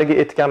haligi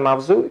etgan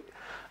mavzu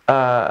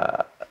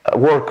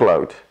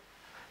workload.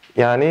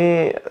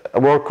 Ya'ni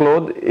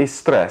workload is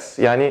stress.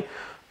 Ya'ni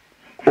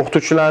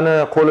o'qituvchilarni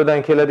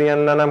qo'lidan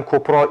keladigandan ham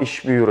ko'proq ish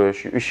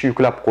buyurish, ish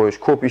yuklab qo'yish,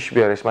 ko'p ish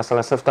berish.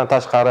 Masalan, sinfdan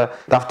tashqari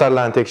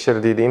daftarlarni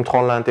tekshir deydi,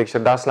 imtihonlarni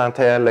tekshir, darslarni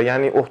tayyorla.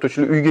 Ya'ni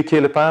o'qituvchilar uyga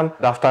kelib ham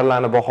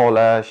daftarlarni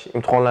baholash,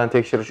 imtihonlarni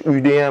tekshirish,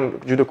 uyda ham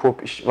juda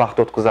ko'p ish vaqt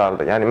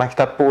o'tkazardi. Ya'ni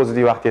maktabda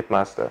o'zidek vaqt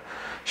yetmasdi.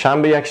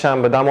 Shanba,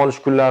 yakshanba, dam olish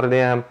kunlarida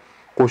ham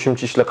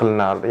qo'shimcha ishlar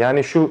qilinardi.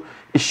 Ya'ni shu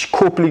ish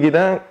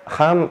ko'pligidan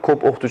ham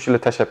ko'p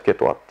o'qituvchilar tashab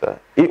ketyapti.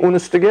 Uni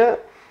ustiga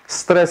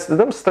stress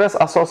dedim. Stress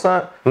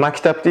asosan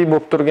maktabdagi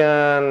bo'lib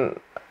turgan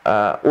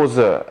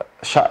o'zi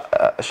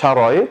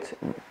sharoit.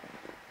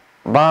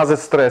 Ba'zi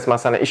stress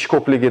masalan ish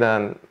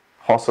ko'pligidan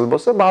hosil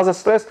bo'lsa, ba'zi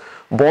stress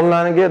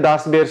bolalarga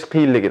dars berish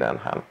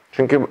qiyinligidan ham.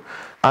 Chunki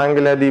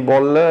Angliyadagi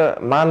bolalar,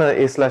 meni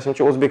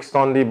eslashimcha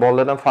O'zbekistondagi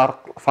bolalardan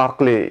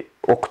farqli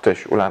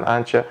o'qitish ularni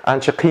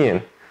ancha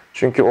qiyin.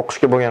 Chunki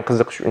o'qishga bo'lgan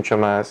qiziqish uncha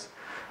emas.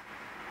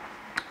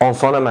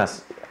 Oson emas.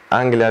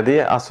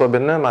 Angliyadagi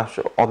asobirini mana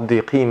shu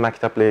oddiy qiyin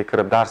maktablarga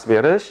kirib dars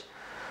berish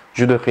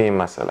juda qiyin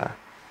masala.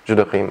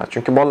 Juda qiyin.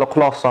 Chunki bolalar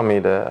quloq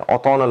solmaydi,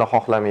 ota-onalar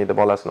xohlamaydi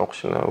bolasini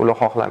o'qishini, ular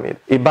xohlamaydi.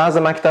 Ba'zi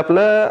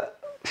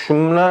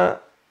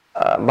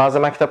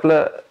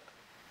maktablar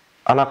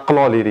anaqa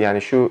qila oladi,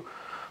 ya'ni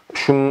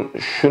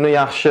shuni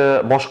yaxshi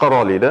boshqara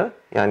oladi.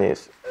 Ya'ni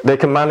they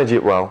can manage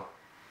it well.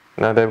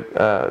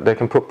 They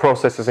can put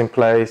processes in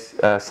place,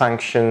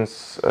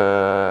 sanctions,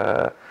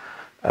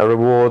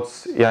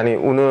 rewards, ya'ni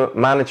uni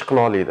manage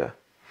qila oladi.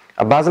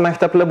 Ba'zi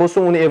maktablar bo'lsa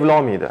uni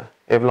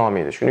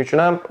evlamaydi. Shuning uchun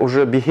ham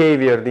o'sha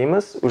behavior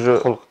deymiz, o'sha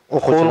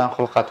o'quvchidan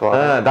xulqat bor.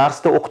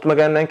 Darsda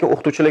o'qitmagandan keyin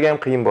o'qituvchilarga ham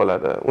qiyin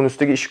bo'ladi. Uni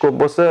ustiga ish ko'p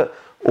bo'lsa,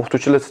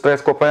 o'qituvchilar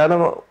stress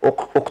ko'payadimi,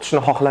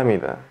 o'qitishni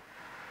xohlamaydi.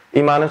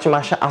 Menimcha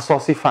mana shu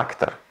asosiy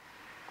faktor.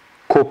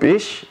 Ko'p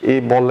ish,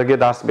 bolalarga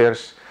dars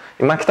berish.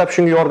 Maktab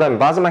shunga yordam,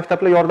 ba'zi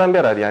maktablar yordam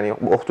beradi, ya'ni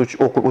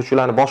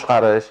o'quvchilarni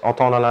boshqarish,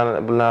 ota-onalar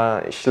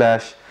bilan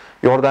ishlash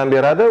yordam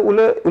beradi.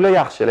 Ular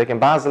yaxshi, lekin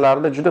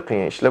ba'zilarida juda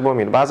qiyin ishlar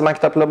bo'lmaydi. Ba'zi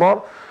maktablar bor,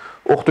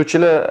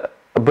 o'qituvchilar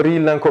 1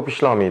 yildan ko'p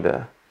ishlamaydi.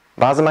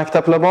 Ba'zi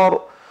maktablar bor,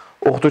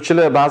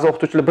 ba'zi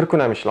o'qituvchilar 1 kun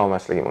ham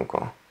ishlamasligi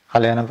mumkin.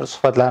 Hali yana bir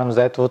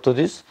suhbatlarimizda aytib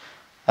o'tdingiz,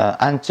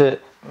 ancha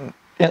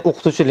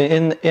o'qituvchilar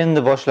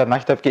endi boshlab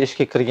maktabga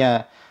ishga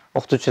kirgan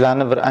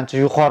o'qituvchilarning bir ancha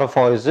yuqori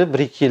foizi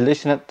 1-2 yilda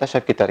ishini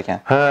tashab ketar ekan.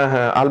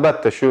 Ha,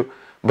 albatta shu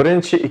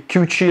birinchi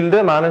 2-3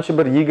 yilda menimcha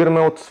bir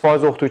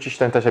 20-30% o'qituvchi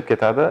ishdan tashab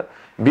ketadi.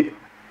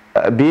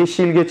 5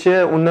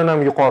 yilgacha undan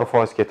ham yuqori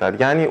foiz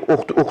ketadi. Ya'ni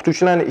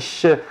o'qituvchilarning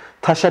ishi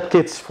tashab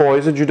ketish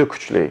foizi juda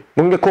kuchli.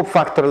 Bunga ko'p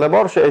faktorlar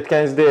bor. O'sha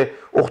aytganingizdek,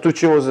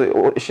 o'qituvchi o'zi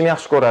ishini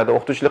yaxshi ko'radi,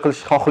 o'qituvchilik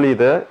qilishni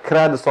xohlaydi,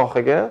 kiradi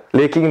sohaga,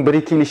 lekin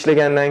 1-2 yil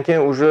ishlagandan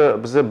keyin o'sha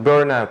biz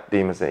burnout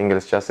deymiz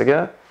inglizchasiga.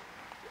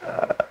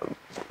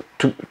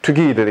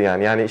 Tugaydi degan,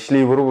 ya'ni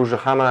ishlayverib o'sha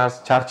hamma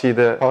narsa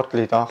charchaydi,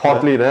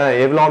 portlaydi,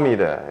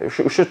 evlamaydi.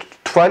 O'sha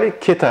tufayli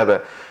ketadi.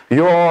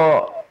 Yo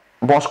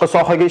boshqa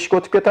sohaga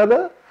ishga o'tib ketadi,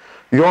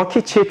 yoki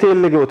chet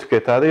elga o'tib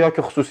ketadi,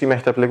 yoki xususiy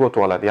maktablarga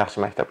o'tib oladi,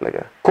 yaxshi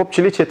maktablarga.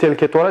 Ko'pchilik chet elga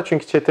ketib oladi,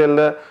 chunki chet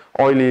elda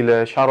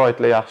oyliklar,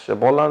 sharoitlar yaxshi,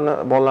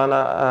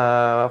 bolalarni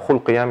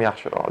xulqi ham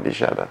yaxshiroq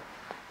deyshadi.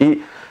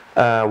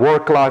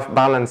 Work life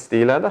balance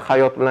deyiladi,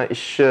 hayot bilan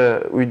ishni,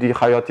 uydagi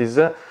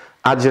hayotingizni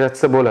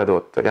ajratsa bo'ladi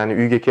o'tda. Ya'ni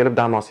uyga kelib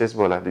dam olsangiz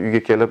bo'ladi.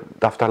 Uyga kelib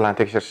daftarlarni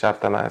tekshirish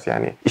shart emas,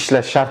 ya'ni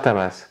ishlash shart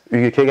emas.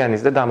 Uyga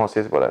kelganingizda dam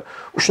olsangiz bo'ladi.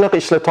 Shunaqa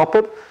ishlar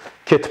topib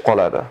ketib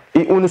qoladi.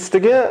 Uni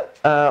ustiga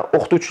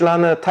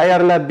o'qituvchilarni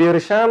tayyorlab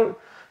berish ham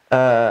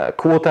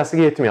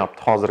kvotasiga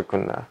yetmayapti hozirgi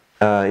kunda.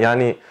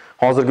 Ya'ni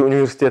hozirgi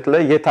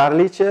universitetlar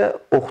yetarlicha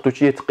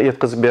o'qituvchi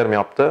yetkazib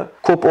bermayapti.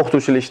 Ko'p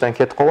o'qituvchilar ishdan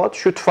ketib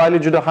qolyapti. Shu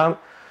tufayli juda ham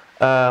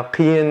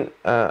qiyin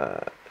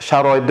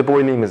sharoit deb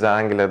o'ylaymiz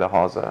Angliyada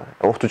hozir.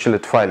 O'qituvchilar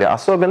tufayli,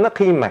 asosan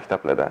qiyin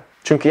maktablarda.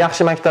 Chunki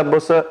yaxshi maktab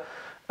bo'lsa,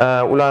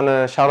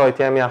 ularni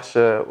sharoiti ham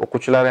yaxshi,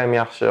 o'quvchilari ham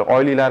yaxshi,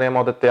 oyliklari ham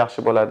odatda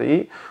yaxshi bo'ladi.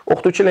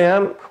 O'qituvchilar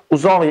ham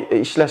uzoq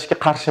ishlashga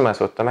qarshi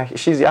emas o'tda.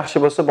 Ishingiz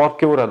yaxshi bo'lsa, borib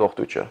kelaveradi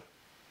o'qituvchi.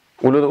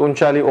 Ular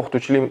unchalik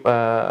o'qituvchilik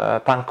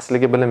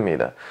tanqisligi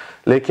bilinmaydi.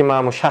 Lekin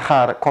mana bu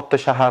katta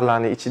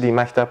shaharlarning ichidagi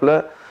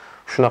maktablar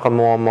shunaqa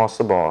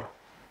muammosi bor.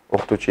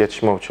 O'qituvchi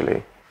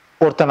yetishmovchilik.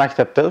 O'rta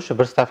maktabda o'sha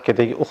bir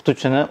stavkadagi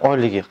o'qituvchining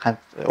oyligi,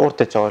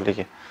 o'rtacha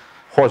oyligi.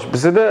 Xo'sh,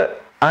 bizda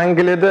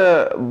Angliyada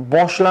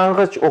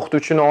boshlang'ich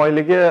o'qituvchining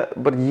oyligi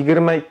bir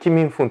 22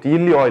 ming funt,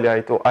 yillik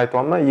oylik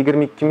aytyapman,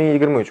 22 ming,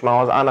 23, men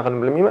hozir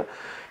aniqini bilmayman.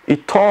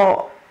 To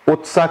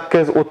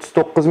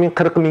 38-39 ming,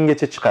 40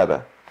 minggacha chiqadi.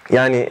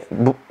 Ya'ni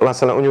bu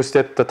masalan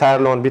universitetda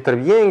tayyorlanib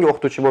bitirib yangi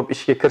o'qituvchi bo'lib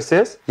ishga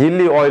kirsangiz,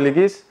 yillik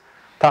oyligingiz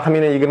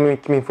taxminan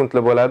 22 ming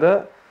funtlar bo'ladi.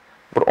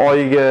 Bir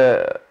oyiga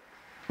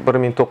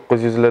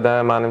 1900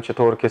 lardan menimcha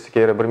to'g'ri kelsa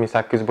kerak,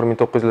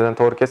 1800-1900 lardan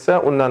to'g'ri kelsa,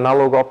 undan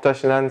nalog olib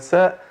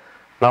tashlansa,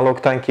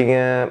 nalogdan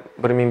keyin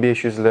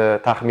 1500 lar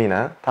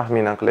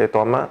taxminan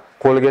qilayotganman,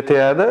 qo'liga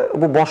tegadi.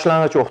 Bu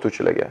boshlang'ich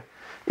o'qituvchilarga.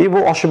 Bu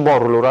oshib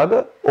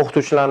boraveradi.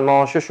 O'qituvchilarning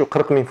maoshi shu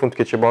 40 ming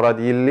funtgacha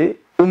boradi yillik.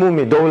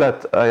 Umumiy davlat,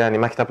 ya'ni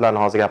maktablarni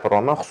hozir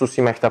gapiryapman,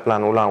 xususiy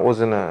maktablarning ularning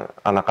o'zini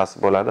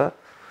anaqasi bo'ladi.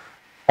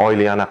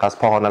 Oylik anaqasi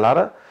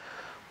pog'onalari.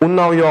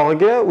 Undan u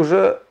yog'iga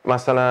уже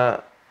masalan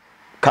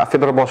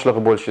kafedra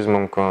boshlig'i bo'lishingiz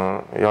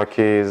mumkin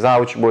yoki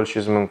zavch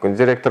bo'lishingiz mumkin,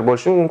 direktor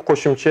bo'lishingiz mumkin,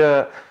 qo'shimcha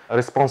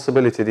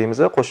responsibility deymiz,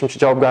 qo'shimcha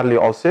javobgarlik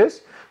olsangiz,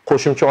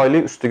 qo'shimcha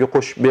oylik ustiga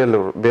qo'shib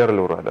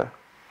berilaveradi.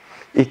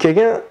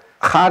 Keyin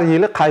har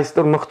yili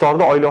qaysidir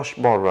miqdorda oylik oshib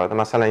boraveradi.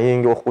 Masalan,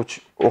 yangi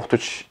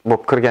o'qituvchi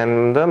bo'lib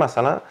kirganimda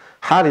masalan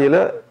har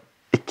yili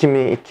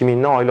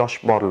 2000 dan oylik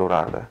oshib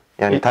borilaveradi.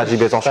 Ya'ni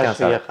tajribangiz oshgan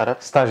sari,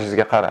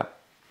 stajingizga qarab.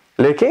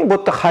 Lekin bu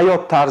yerda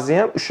hayot tarzi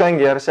ham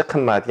o'shanga yarasha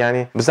qimmat.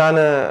 Ya'ni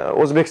bizani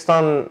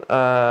O'zbekiston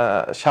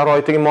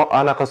sharoitiga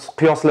anaqa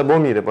qiyoslab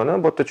bo'lmaydi buni.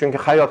 Bu yerda chunki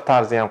hayot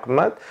tarzi ham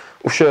qimmat.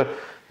 O'sha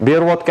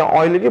berayotgan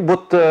oyligi bu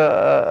yerda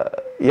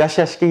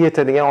yashashga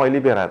yetadigan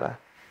oylik beradi.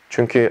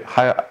 Chunki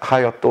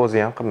hayotda o'zi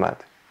ham qimmat.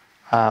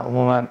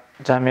 Umuman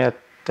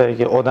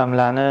jamiyatdagi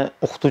odamlarni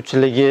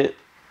o'qituvchiligi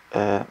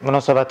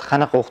munosabati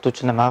qanaqa,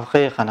 o'qituvchining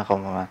mavqei qanaqa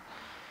umuman?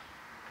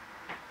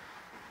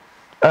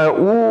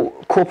 U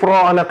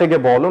ko'proq anaqaga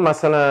bog'liq.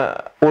 Masalan,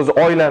 o'z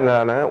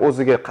oilalarni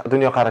o'ziga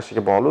dunyo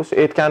qarashiga bog'liq.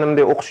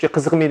 Aytganimdek, o'qishga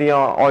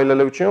qiziqmaydigan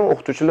oilalar uchun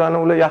o'qituvchilarni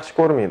ular yaxshi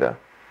ko'rmaydi.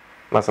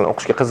 Masalan,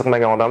 o'qishga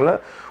qiziqmagan odamlar,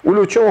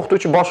 ular uchun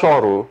o'qituvchi bosh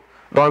og'riq.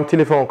 Doim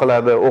telefon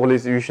qiladi,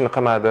 o'g'lingiz uy ishini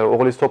qilmadi,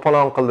 o'g'lingiz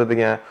to'polon qildi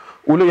degan.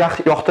 Ular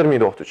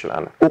yoqtirmaydi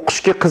o'qituvchilarni.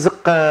 O'qishga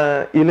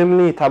qiziqqan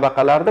ilmli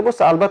tabaqalarda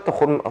bo'lsa, albatta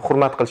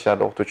hurmat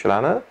qilishadi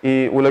o'qituvchilarni.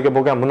 Ularga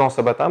bo'lgan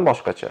munosabat ham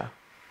boshqacha.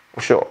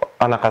 O'sha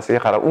anaqasiga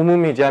qarab,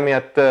 umumiy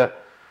jamiyatda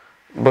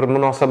bir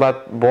munosabat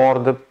bor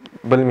deb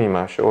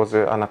bilmayman. Shu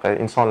o'zi anaqa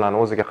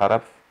insonlarning o'ziga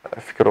qarab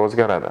fikri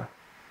o'zgaradi.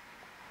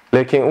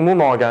 Lekin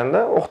umuman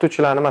olganda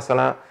o'qituvchilarni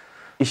masalan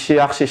ishi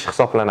yaxshi ish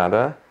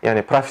hisoblanadi,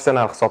 ya'ni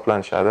professional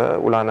hisoblanishadi.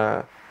 Ularni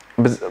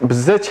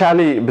bizda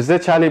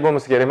chali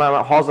bo'lmasa kerak.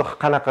 Mana hozir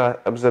qanaqa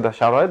bizda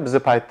sharoit,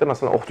 bizda paytda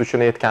masalan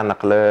o'qituvchini etganini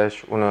qilish,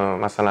 uni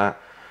masalan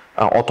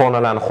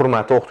ota-onalarning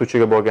hurmati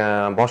o'qituvchiga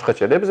bo'lgan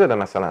boshqacha-da bizda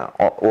masalan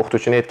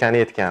o'qituvchini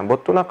etgan. Bu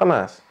unaqa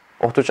emas.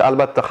 O'qituvchi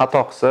albatta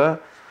xato qilsa,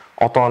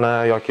 ota-ona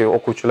yoki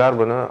o'quvchilar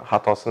buni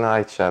xatosini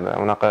aytishadi.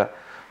 Unaqa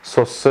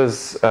so'zsiz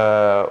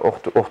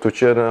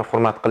o'qituvchini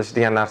hurmat qilish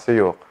degan narsa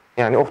yo'q.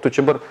 Ya'ni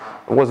o'qituvchi bir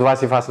o'z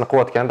vazifasini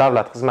qilayotgan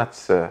davlat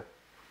xizmatchisi.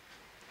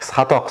 Siz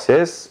xato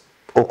qilsangiz,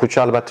 o'quvchi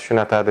albatta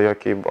tushunadi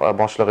yoki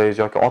boshlig'ingiz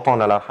yoki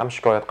ota-onalar ham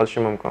shikoyat qilishi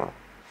mumkin.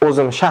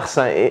 O'zim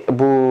shaxsan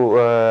bu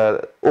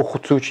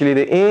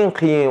o'qituvchilikda eng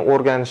qiyin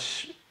o'rganish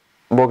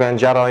bo'lgan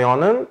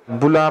jarayonim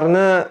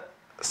bularni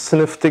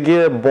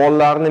sinfdagi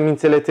bolalarning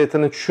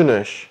mentalitetini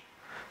tushunish.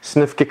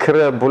 Sinfga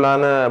kirib,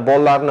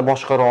 bolalarni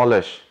boshqara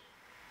olish.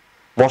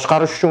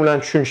 Boshqarish uchun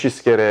ularni tushunishingiz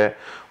kerak.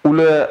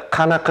 Ular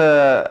qanaqa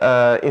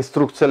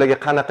instruksiyalarga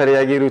qanaqa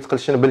reagirovать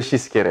qilishini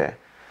bilishingiz kerak.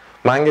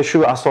 Menga shu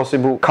asosiy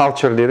bu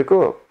culture deydi-ku,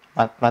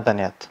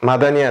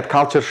 madaniyat,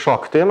 culture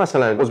shock-da.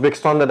 Masalan,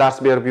 O'zbekistonda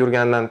dars berib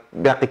yurgandan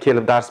bu yoqqa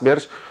kelib dars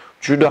berish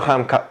juda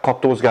ham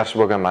katta o'zgarish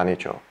bo'lgan men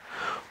uchun.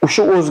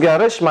 O'sha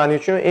o'zgarish men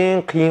uchun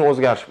eng qiyin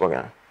o'zgarish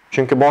bo'lgan.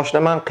 Chunki boshida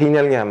men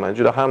qiynalganman.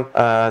 Juda ham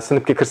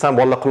sinfga kirsam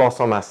bolalar quloq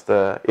solmasdi,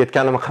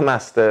 aytganimni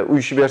qilmasdi, uy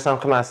ishi bersam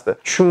qilmasdi.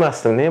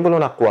 Tushunmasdim, nima bo'lib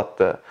unaqa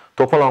qilyapti?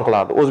 To'polon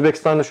qilardi.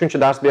 O'zbekistonda shuncha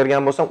dars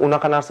bergan bo'lsam,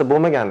 unaqa narsa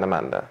bo'lmagandi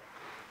menda.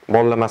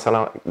 Bolalar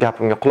masalan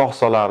gapimga quloq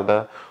solardi,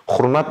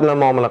 hurmat bilan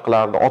muomala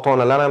qilardi.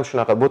 Ota-onalar ham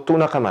shunaqa, bu yerda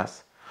unaqa emas.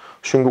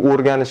 Shunga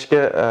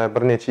o'rganishga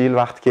bir necha yil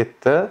vaqt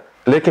ketdi.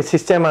 Lekin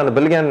sistemani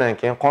bilgandan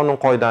keyin,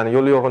 qonun-qoidani,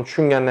 yo'l-yo'g'ini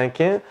tushungandan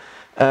keyin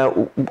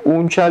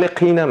unchalik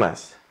qiyin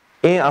emas.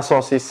 Eng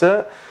asosiysi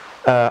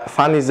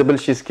faningizni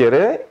bilishingiz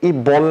kerak,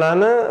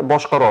 bolalarni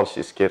boshqara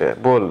olishingiz kerak.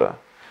 Bo'ldi.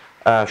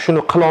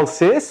 Shuni qila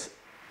olsangiz,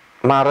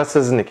 ma'ra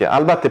sizniki.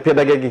 Albatta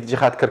pedagogik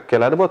jihat kirib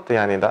keladi bu yerda,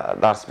 ya'ni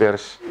dars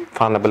berish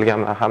fanni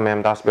bilganlar hamma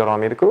ham dars bera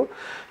olmaydi-ku.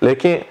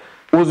 Lekin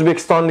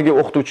O'zbekistondagi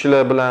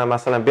o'qituvchilar bilan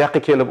masalan bu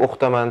yoqqa kelib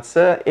o'qitaman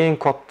desa, eng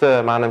katta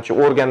menimcha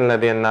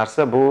o'rganiladigan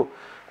narsa bu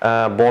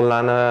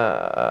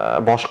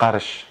bolalarni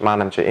boshqarish.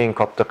 Menimcha eng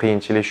katta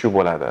qiyinchilik shu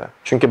bo'ladi.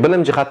 Chunki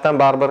bilim jihatdan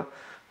baribir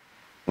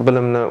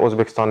bilimni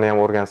O'zbekistonda ham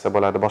o'rgansa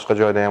bo'ladi, boshqa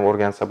joyda ham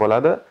o'rgansa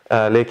bo'ladi,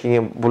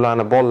 lekin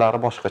bularning bolalari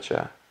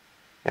boshqacha.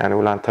 Ya'ni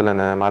ularning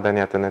tilini,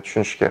 madaniyatini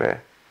tushunish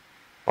kerak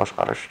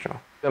boshqarish uchun.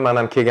 Men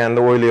ham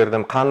kelganda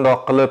o'ylardim,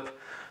 qandoq qilib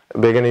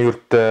begona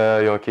yurtda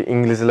yoki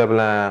inglizlar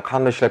bilan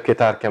qanday ishlab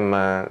ketar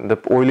ekanman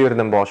deb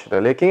o'ylardim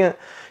boshida. Lekin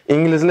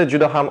inglizlar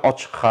juda ham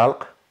ochiq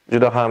xalq,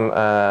 juda ham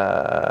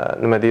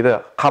nima deydi,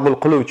 qabul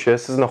qiluvchi,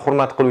 sizni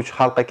hurmat qiluvchi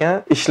xalq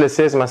ekan.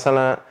 Ishlasangiz,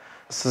 masalan,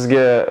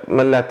 sizga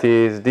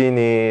millatingiz,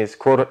 diningiz,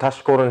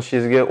 tashqi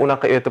ko'rinishingizga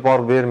unaqa e'tibor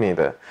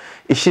bermaydi.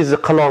 Ishingizni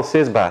qila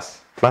olsangiz bas.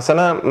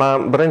 Masalan,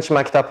 men birinchi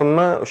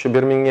maktabimni o'sha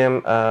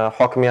Birmingham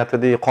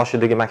hokimiyatidagi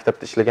qoshidagi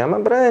maktabda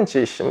ishlaganman.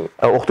 Birinchi ishim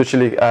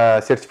o'qituvchilik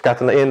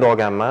sertifikatini endi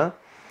olganman.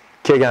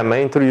 Kelganman,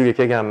 intervyuga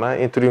kelganman,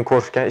 intervyuni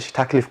ko'rishgan, ish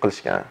taklif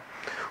qilishgan.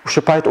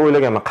 O'sha payt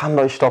o'ylaganman,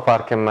 qanday ish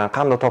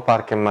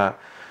toparkanman.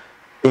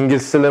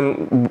 Ingliz tilim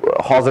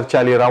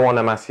hozirchalik ravon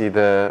emas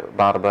edi,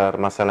 baribir.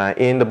 Masalan,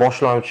 endi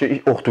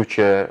boshlovchi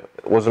o'qituvchi,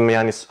 o'zim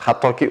ya'ni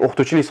hattoki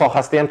o'qituvchilik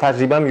sohasida ham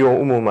tajribam yo'q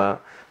umuman.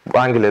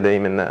 Angliyada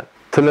imini.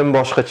 Tilim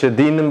boshqacha,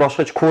 dinim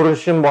boshqacha,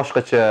 ko'rinishim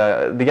boshqacha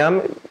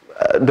degan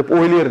deb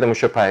o'ylardim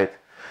o'sha payt.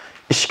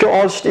 Ishga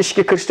olishda,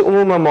 ishga kirishda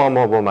umuman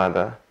muammo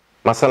bo'lmadi.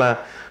 Masalan,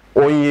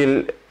 10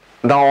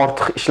 yildan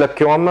ortiq ishlab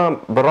kelyapman,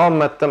 biron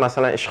marta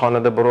masalan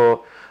ishxonada birov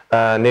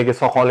nega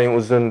soqoling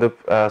uzun deb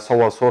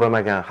savol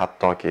so'ramagan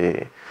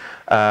hattoki.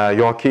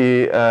 Yoki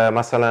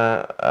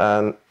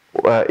masalan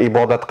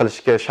ibodat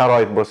qilishga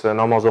sharoit bo'lsa,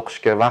 namoz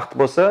o'qishga vaqt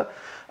bo'lsa,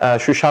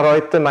 shu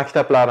sharoitni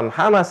maktablarim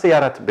hammasi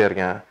yaratib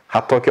bergan.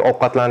 Hattoki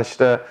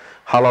ovqatlanishda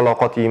halol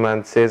ovqat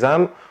yeyman desangiz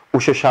ham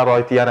o'sha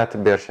sharoitni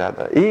yaratib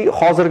berishadi.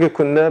 Hozirgi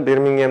kunda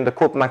Birminghamda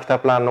ko'p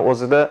maktablarning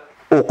o'zida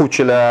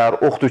o'quvchilar,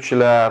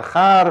 o'qituvchilar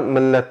har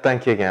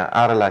millatdan kelgan,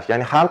 aralash.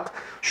 Ya'ni xalq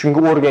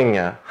shunga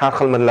o'rgangan, har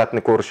xil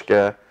millatni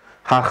ko'rishga,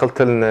 har xil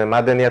tilni,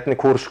 madaniyatni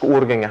ko'rishga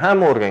o'rgangan,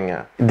 hamma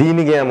o'rgangan.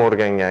 Diniga ham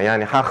o'rgangan,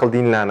 ya'ni har xil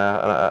dinlarni,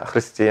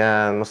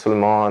 xristian,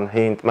 musulmon,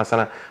 hind,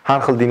 masalan, har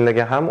xil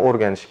dinlarga ham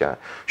o'rganishgan.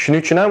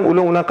 Shuning uchun ham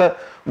ular unaqa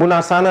bu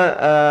narsani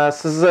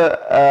sizni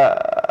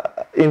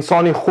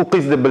insoniy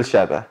huquqingiz deb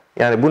bilishadi.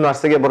 Ya'ni bu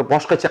narsaga bir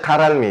boshqacha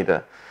qaralmaydi.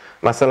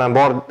 Masalan,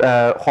 bor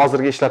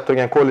hozirgi ishlab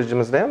turgan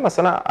kollejimizda ham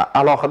masalan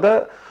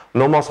alohida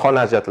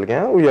namozxona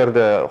ajratilgan. U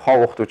yerda ho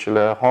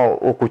o'qituvchilar, ho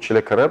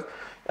o'quvchilar kirib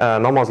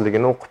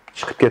namozligini o'qib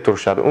chiqib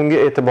keturishadi. Unga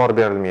e'tibor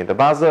berilmaydi.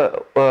 Ba'zi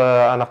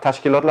aniq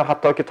tashkilotlar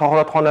hattoki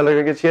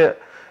tahoratxonalargacha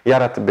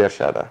yaratib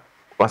berishadi.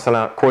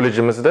 Masalan,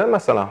 kollejimizda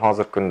masalan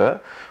hozir kunda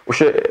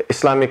o'sha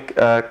Islamic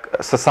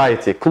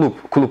Society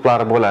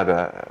klublari bo'ladi.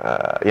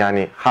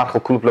 Ya'ni har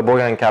xil klublar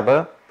bo'lgan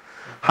kabi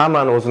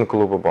hammaning o'zining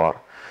klubi bor.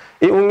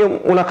 Unga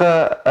unaqa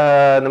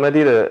nima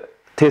deydi,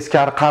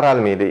 teskari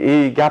qaralmaydi.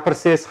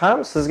 Gapirsangiz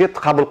ham sizga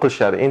qabul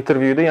qilishadi.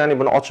 Intervyuda, ya'ni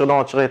buni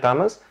ochiqdan ochiq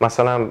aytamiz.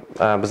 Masalan,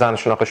 bizani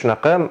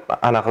shunaqa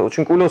anaqa,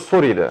 chunki ular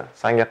so'raydi.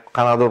 Senga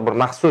qanaqadir bir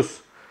maxsus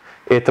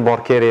e'tibor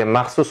kerak,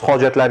 maxsus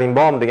hojatlaring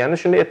bormi deganda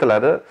shunda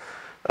aytiladi.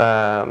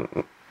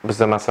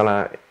 Bizda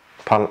masalan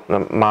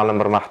ma'lum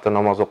bir vaqtda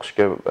namoz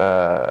o'qishga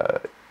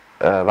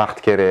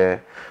vaqt kerak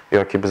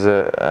yoki bizni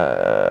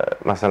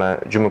masalan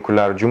juma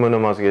kunlari juma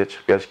namoziga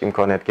chiqib kelishga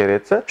imkoniyat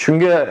kerak etsa,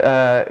 shunga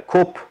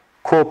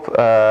ko'p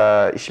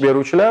ish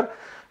beruvchilar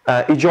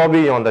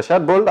ijobiy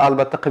yondashadi. Bo'ldi,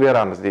 albatta qilib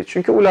beramiz deydi.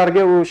 Chunki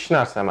ularga u hech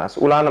narsa emas.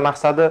 Ularning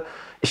maqsadi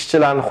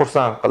ishchilarni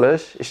xursand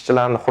qilish,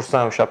 ishchilarni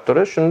xursand ushlab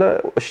turish. Shunda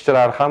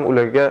ishchilar ham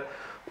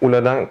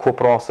ulardan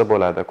ko'proqsa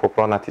bo'ladi,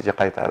 ko'proq natija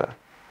qaytadi.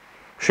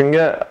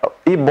 Shunga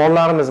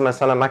bolalarimiz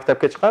masalan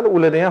maktabga chiqadi,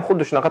 ularda ham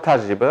xuddi shunaqa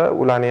tajriba,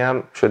 ularni ham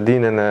o'sha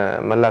dinini,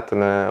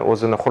 millatini,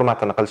 o'zini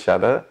hurmatini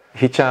qilishadi.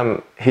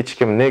 Hech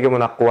kim nega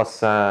bunaqa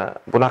qilyapsan,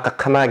 bunaqa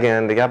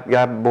qilmagin degan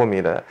gap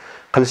bo'lmaydi.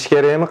 Qilish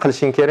kerakmi,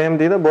 qilishing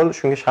kerakmi deydi, bo'ldi,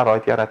 shunga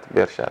sharoit yaratib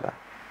berishadi.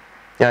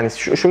 Ya'ni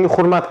shunga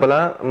hurmat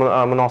bilan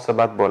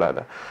munosabat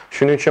bo'ladi.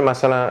 Shuning uchun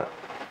masalan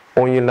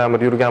 10 yildan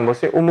beri yurgan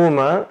bo'lsak,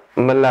 umuman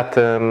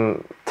millatim,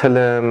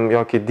 tilim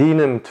yoki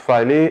dinim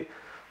tufayli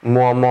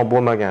muammo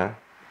bo'lmagan.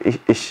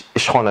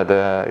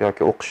 Ishxonada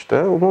yoki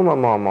o'qishda umuman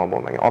muammo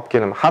bo'lmagan. Olib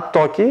kelaman.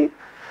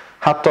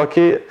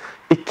 Hattoki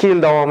 2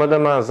 yil davomida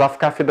men zaf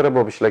kafedra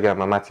bo'lib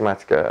ishlaganman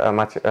matematika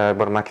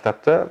bir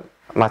maktabda,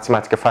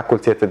 matematika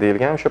fakulteti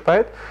deyilgan o'sha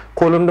payt.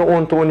 Qo'limda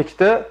 10-12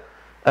 ta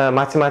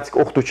matematik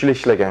o'qituvchilik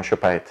ishlagan o'sha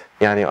payt.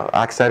 Ya'ni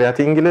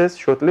aksariyati ingliz,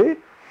 turli.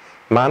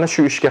 Meni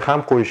shu ishga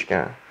ham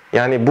qo'yishgan.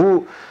 Ya'ni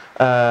bu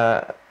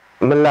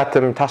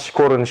millatim, tashqi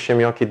ko'rinishim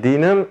yoki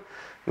dinim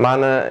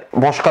meni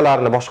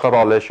boshqalarni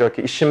boshqara olish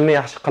yoki ishimni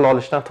yaxshi qila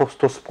olishdan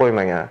to'sib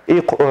qo'ymagan.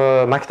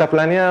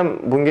 Maktablarni ham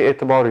bunga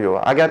e'tibor yo'q.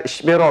 Agar ish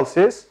bera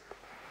olsangiz,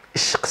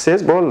 ish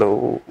qilsangiz bo'ldi.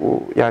 U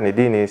ya'ni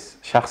diningiz,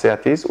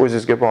 shaxsiyatingiz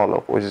o'zingizga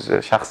bog'liq,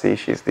 o'zingiz shaxsiy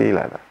ishingiz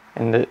deyiladi.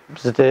 Endi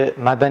bizda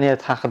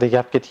madaniyat haqida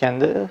gap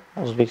ketganda,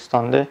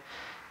 O'zbekistonda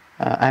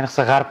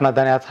ayniqsa g'arb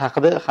madaniyati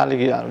haqida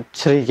haligi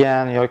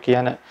chirigan yoki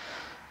yana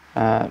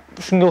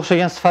shunga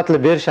o'xshagan sifatlar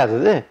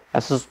berishadi-da.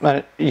 Siz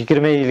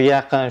 20 yilga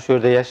yaqin shu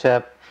yerda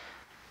yashab,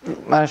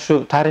 mana shu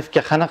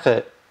ta'rifga qanaqa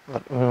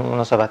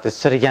munosabatingiz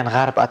chirigan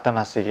g'arb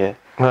atamasiga?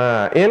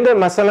 Endi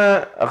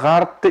masalan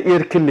g'arbda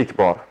erkinlik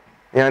bor.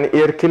 Ya'ni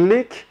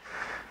erkinlik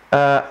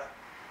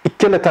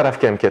ikkala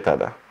tarafga ham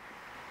ketadi.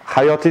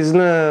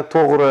 Hayotingizni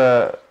to'g'ri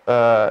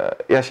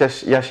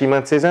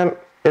yashayman desangiz ham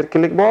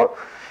erkinlik bor.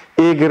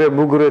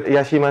 Egri-bugri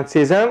yashayman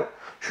desangiz ham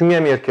shunga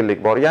ham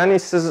erkinlik bor. Ya'ni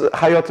siz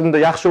hayotimda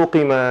yaxshi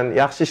o'qiyman,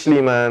 yaxshi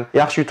ishlayman,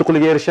 yaxshi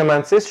yutuqlarga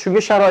erishaman desangiz,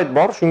 shunga sharoit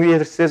bor, shunga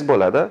erishsangiz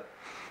bo'ladi.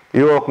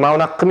 Yo'q, men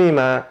unaqa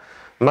qilmayman.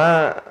 Men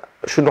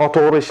shu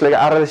noto'g'ri ishlarga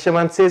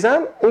aralashaman desangiz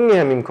ham, unga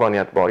ham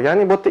imkoniyat bor.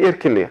 Ya'ni bu yerda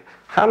erkinlik.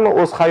 Hamma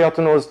o'z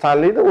hayotini o'zi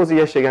tanlaydi, o'zi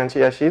yashagancha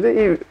yashaydi.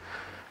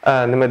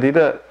 Nima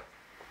deydi?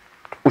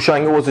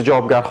 O'shanga o'zi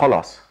javobgar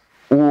xolos.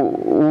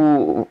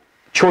 U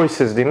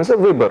choices deymiz,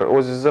 vыбор,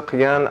 o'zingizni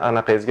qilgan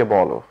anaqangizga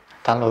bog'liq.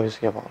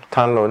 Tanlovingizga bog'liq.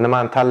 Tanlov,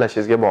 nimani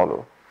tanlashingizga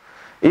bog'liq.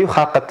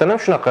 Haqiqatan ham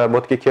shunaqa bu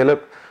yerga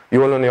kelib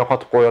yo'lini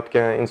yo'qotib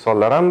qo'yayotgan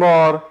insonlar ham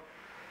bor.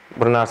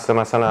 Bir narsa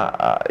masalan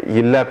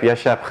yillab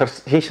yashab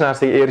hech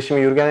narsaga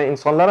erishmay yurgan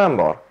insonlar ham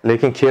bor.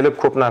 Lekin kelib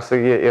ko'p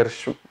narsaga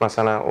erishib,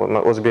 masalan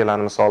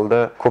o'zbeklarning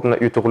misolida ko'p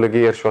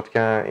yutuqlarga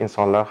erishayotgan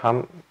insonlar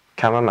ham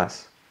kam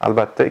emas.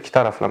 Albatta ikki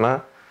taraflama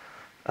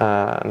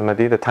nima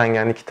deydi,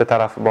 tanganing ikkita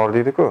tarafi bor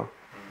deydi-ku.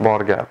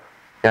 Bor gap.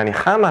 Ya'ni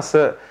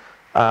hammasi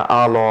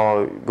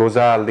a'lo,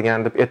 go'zal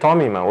degan deb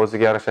aytolmayman.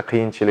 O'ziga yarasha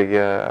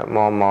qiyinchiligi,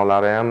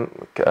 muammolari ham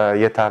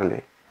yetarli.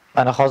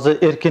 Mana hozir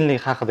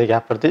erkinlik haqida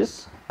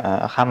gapirdingiz.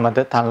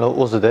 Hammada tanlov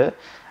o'zida.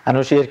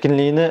 Ana o'sha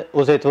erkinlikni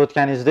o'z aytib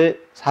o'tganingizdek,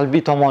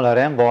 salbiy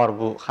tomonlari ham bor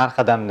bu har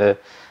qadamda.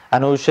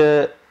 Ana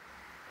o'sha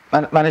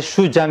mana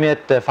shu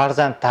jamiyatda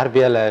farzand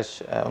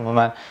tarbiyalash,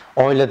 umuman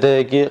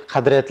oiladagi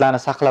qadriyatlarni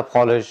saqlab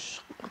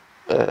qolish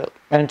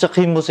menimcha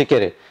qiyin bo'lsa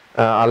kerak.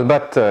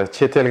 Albatta,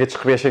 chet elga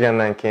chiqib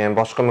yashagandan keyin,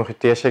 boshqa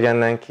muhitda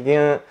yashagandan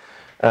keyin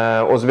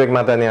o'zbek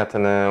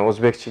madaniyatini,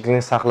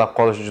 o'zbekchilikni saqlab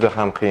qolish juda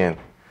ham qiyin.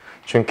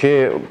 Chunki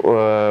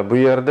bu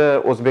yerda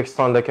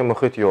O'zbekistondagi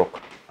muhit yo'q.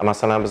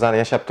 Masalan, bizlar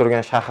yashab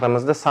turgan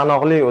shahrimizda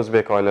sanoqli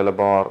o'zbek oilalar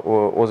bor.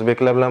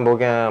 O'zbeklar bilan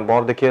bo'lgan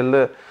bordi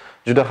keldi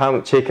juda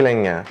ham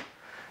cheklangan.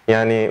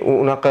 Ya'ni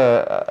unaqa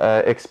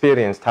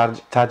experience,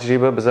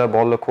 tajriba bizlar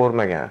bolalar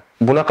ko'rmagan.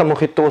 Bunaqa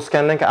muhitda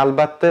o'sgandan keyin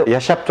albatta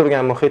yashab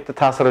turgan muhitda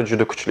ta'siri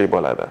juda kuchli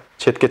bo'ladi.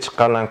 Chetga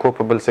chiqqanlar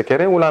ko'pi bilsa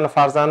kerak, ularning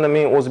farzandi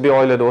men o'zbek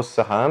oilada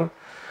o'ssa ham,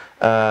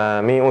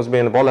 men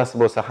o'zbekning bolasi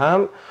bo'lsa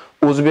ham,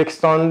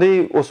 O'zbekistonda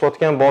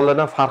o'sayotgan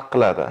bolalardan farq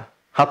qiladi.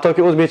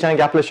 Hattoki o'zbekchani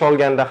gaplasha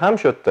olganda ham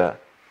shu yerda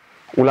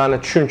ularning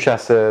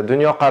tushunchasi,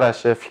 dunyo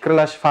qarashi,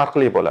 fikrlashi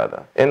farqli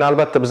bo'ladi. Endi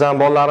albatta bizning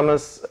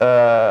bolalarimiz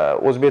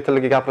o'zbek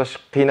tilida gaplashish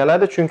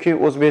qiynaladi, chunki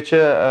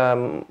o'zbekcha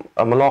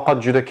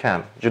muloqot juda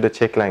kam, juda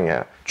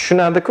cheklangan.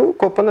 Tushunadi-ku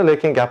ko'pini,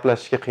 lekin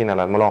gaplashishga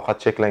qiynaladi, muloqot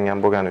cheklangan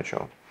bo'lgani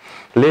uchun.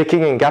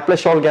 Lekin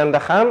gaplasha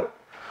olganda ham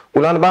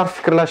ularning bar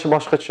fikrlashi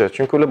boshqacha,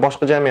 chunki ular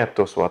boshqa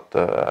jamiyatda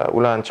o'syapti.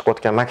 Ularning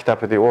chiqayotgan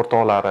maktabidagi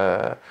o'rtoqlari,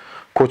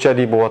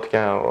 ko'chadagi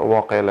bo'layotgan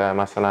voqealar,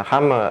 masalan,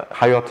 hamma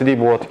hayotidagi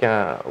bo'layotgan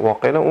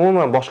voqealar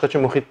umuman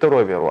boshqacha muhitda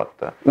ro'y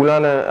beryapti.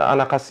 Ularning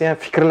anaqasi ham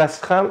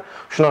fikrlashi ham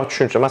shunaqa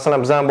tushuncha. Masalan,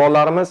 bizning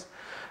bolalarimiz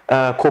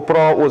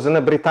ko'proq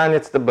o'zini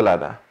britaniyец deb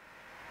biladi.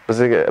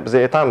 Biz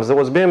aytamiz, biz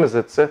o'zbekmiz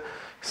desa,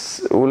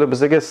 ular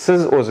bizga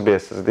siz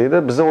o'zbeksiz deydi,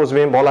 biz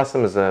o'zbek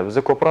bolasimiz, biz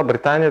ko'proq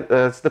Britaniya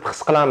deb his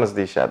qilamiz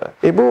deyshadi.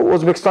 Bu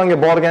O'zbekistonga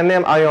borganda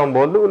ham ayon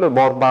bo'ldi.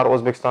 Ular bar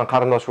O'zbekiston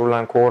qarindosh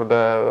urlarni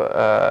ko'rdi.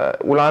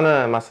 Ularni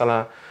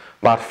masalan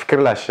bar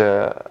fikrlashi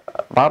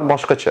bar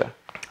boshqacha.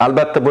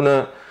 Albatta buni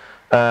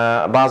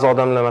ba'zi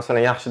odamlar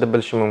masalan yaxshi deb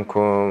bilishi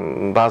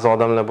mumkin, ba'zi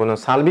odamlar buni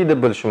salbiy deb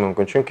bilishi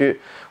mumkin. Chunki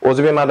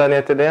o'zbek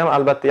madaniyatida ham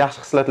albatta yaxshi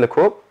xislatlar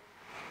ko'p.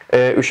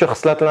 O'sha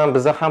xislatlarni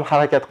biz ham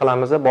harakat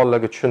qilamiz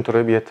bolalarga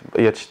tushuntirib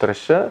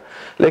yetishtirishni.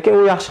 Lekin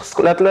u yaxshi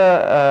xislatlar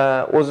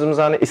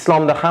o'zimizning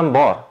islomda ham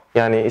bor.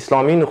 Ya'ni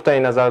islomiy nuqtai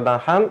nazardan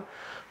ham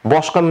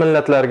boshqa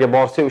millatlarga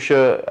borsa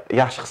o'sha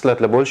yaxshi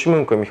xislatlar bo'lishi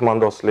mumkin.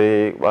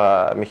 Mehmondo'stlik va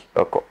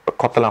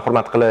kattalarni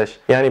hurmat qilish.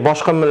 Ya'ni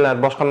boshqa millat,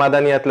 boshqa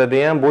madaniyatlarda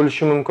ham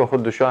bo'lishi mumkin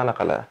xuddi shu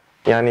anaqalar.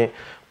 Ya'ni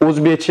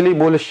o'zbekchilik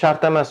bo'lish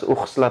shart emas u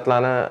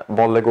xislatlarni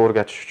bolalarga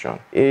o'rgatish uchun.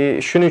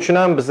 Shuning uchun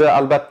ham biz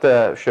albatta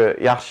o'sha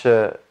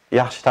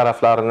yaxshi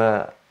taraflarini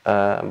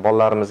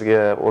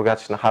bolalarimizga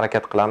o'rgatishni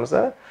harakat qilamiz.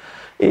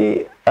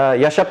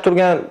 Yashab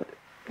turgan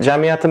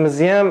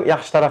jamiyatimizda ham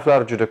yaxshi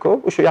taraflari juda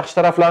ko'p. O'sha yaxshi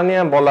taraflarni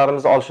ham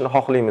bolalarimiz olishini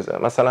xohlaymiz.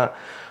 Masalan,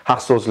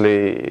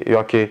 haqso'zlik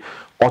yoki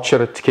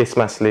ochirtni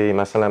kesmaslik,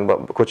 masalan,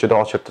 ko'chada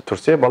ochirtda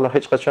tursak, bolalar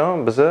hech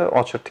qachon bizni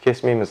ochirtni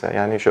kesmaymiz.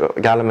 Ya'ni shu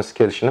galimiz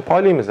kelishini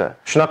poylaymiz.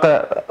 Shunaqa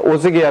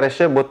o'ziga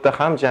yarasha bu yerda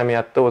ham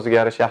jamiyatda o'ziga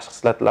yarasha yaxshi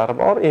xislatlari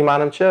bor.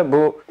 Menimcha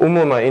bu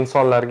umuman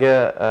insonlarga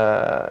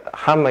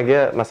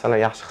hammaga masalan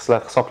yaxshi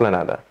xislat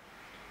hisoblanadi.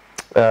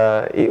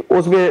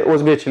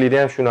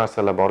 O'zbekchilikda ham shu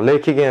narsalar bor.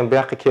 Lekin bu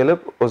yoqqa kelib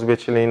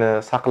o'zbekchilikni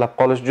saqlab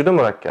qolish juda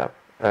murakkab,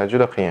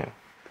 juda qiyin.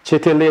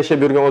 Chet elda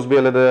yashab yurgan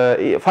o'zbeklarda,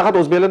 faqat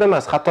o'zbeklarda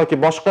emas, hattoki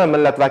boshqa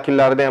millat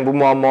vakillarida ham bu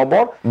muammo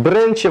bor.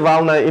 Birinchi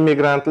valna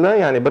immigrantlar,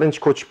 ya'ni birinchi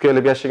ko'chib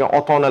kelib yashagan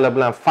ota-onalar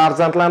bilan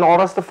farzandlarning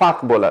orasida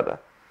farq bo'ladi.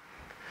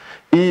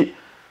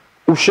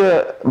 O'sha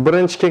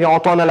birinchi kelgan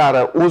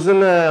ota-onalari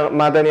o'zini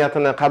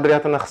madaniyatini,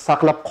 qadriyatini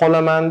saqlab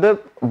qolaman deb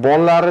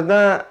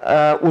bolalaridan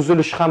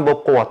uzilish ham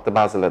bo'lib qo'yapti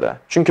ba'zilarda.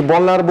 Chunki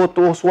bolalar bu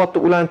yerda o'syapti,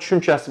 ularning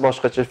tushunchasi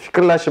boshqacha,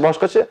 fikrlashi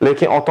boshqacha,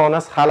 lekin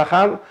ota-onasi hali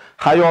ham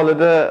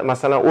xayolida,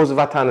 masalan, o'z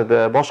vatanida,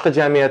 boshqa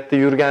jamiyatda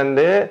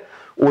yurganda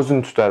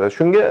o'zini tutadi.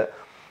 Shunga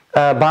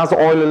ba'zi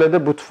oilalarda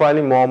bu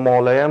tufayli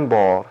muammolar ham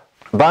bor.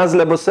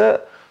 Ba'zilar bo'lsa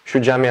shu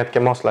jamiyatga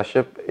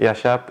moslashib,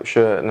 yashab,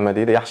 shu nima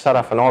deydi, yaxshi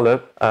tarafini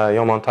olib,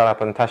 yomon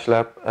tarafini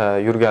tashlab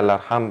yurganlar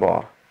ham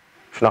bor.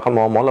 Shunaqa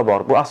muammolar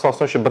bor. Bu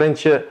asosan shu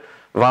birinchi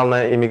valna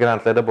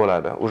immigrantlarda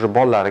bo'ladi. O'sha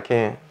bolalari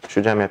keyin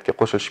shu jamiyatga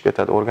qo'shilishib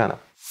ketadi, o'rganib.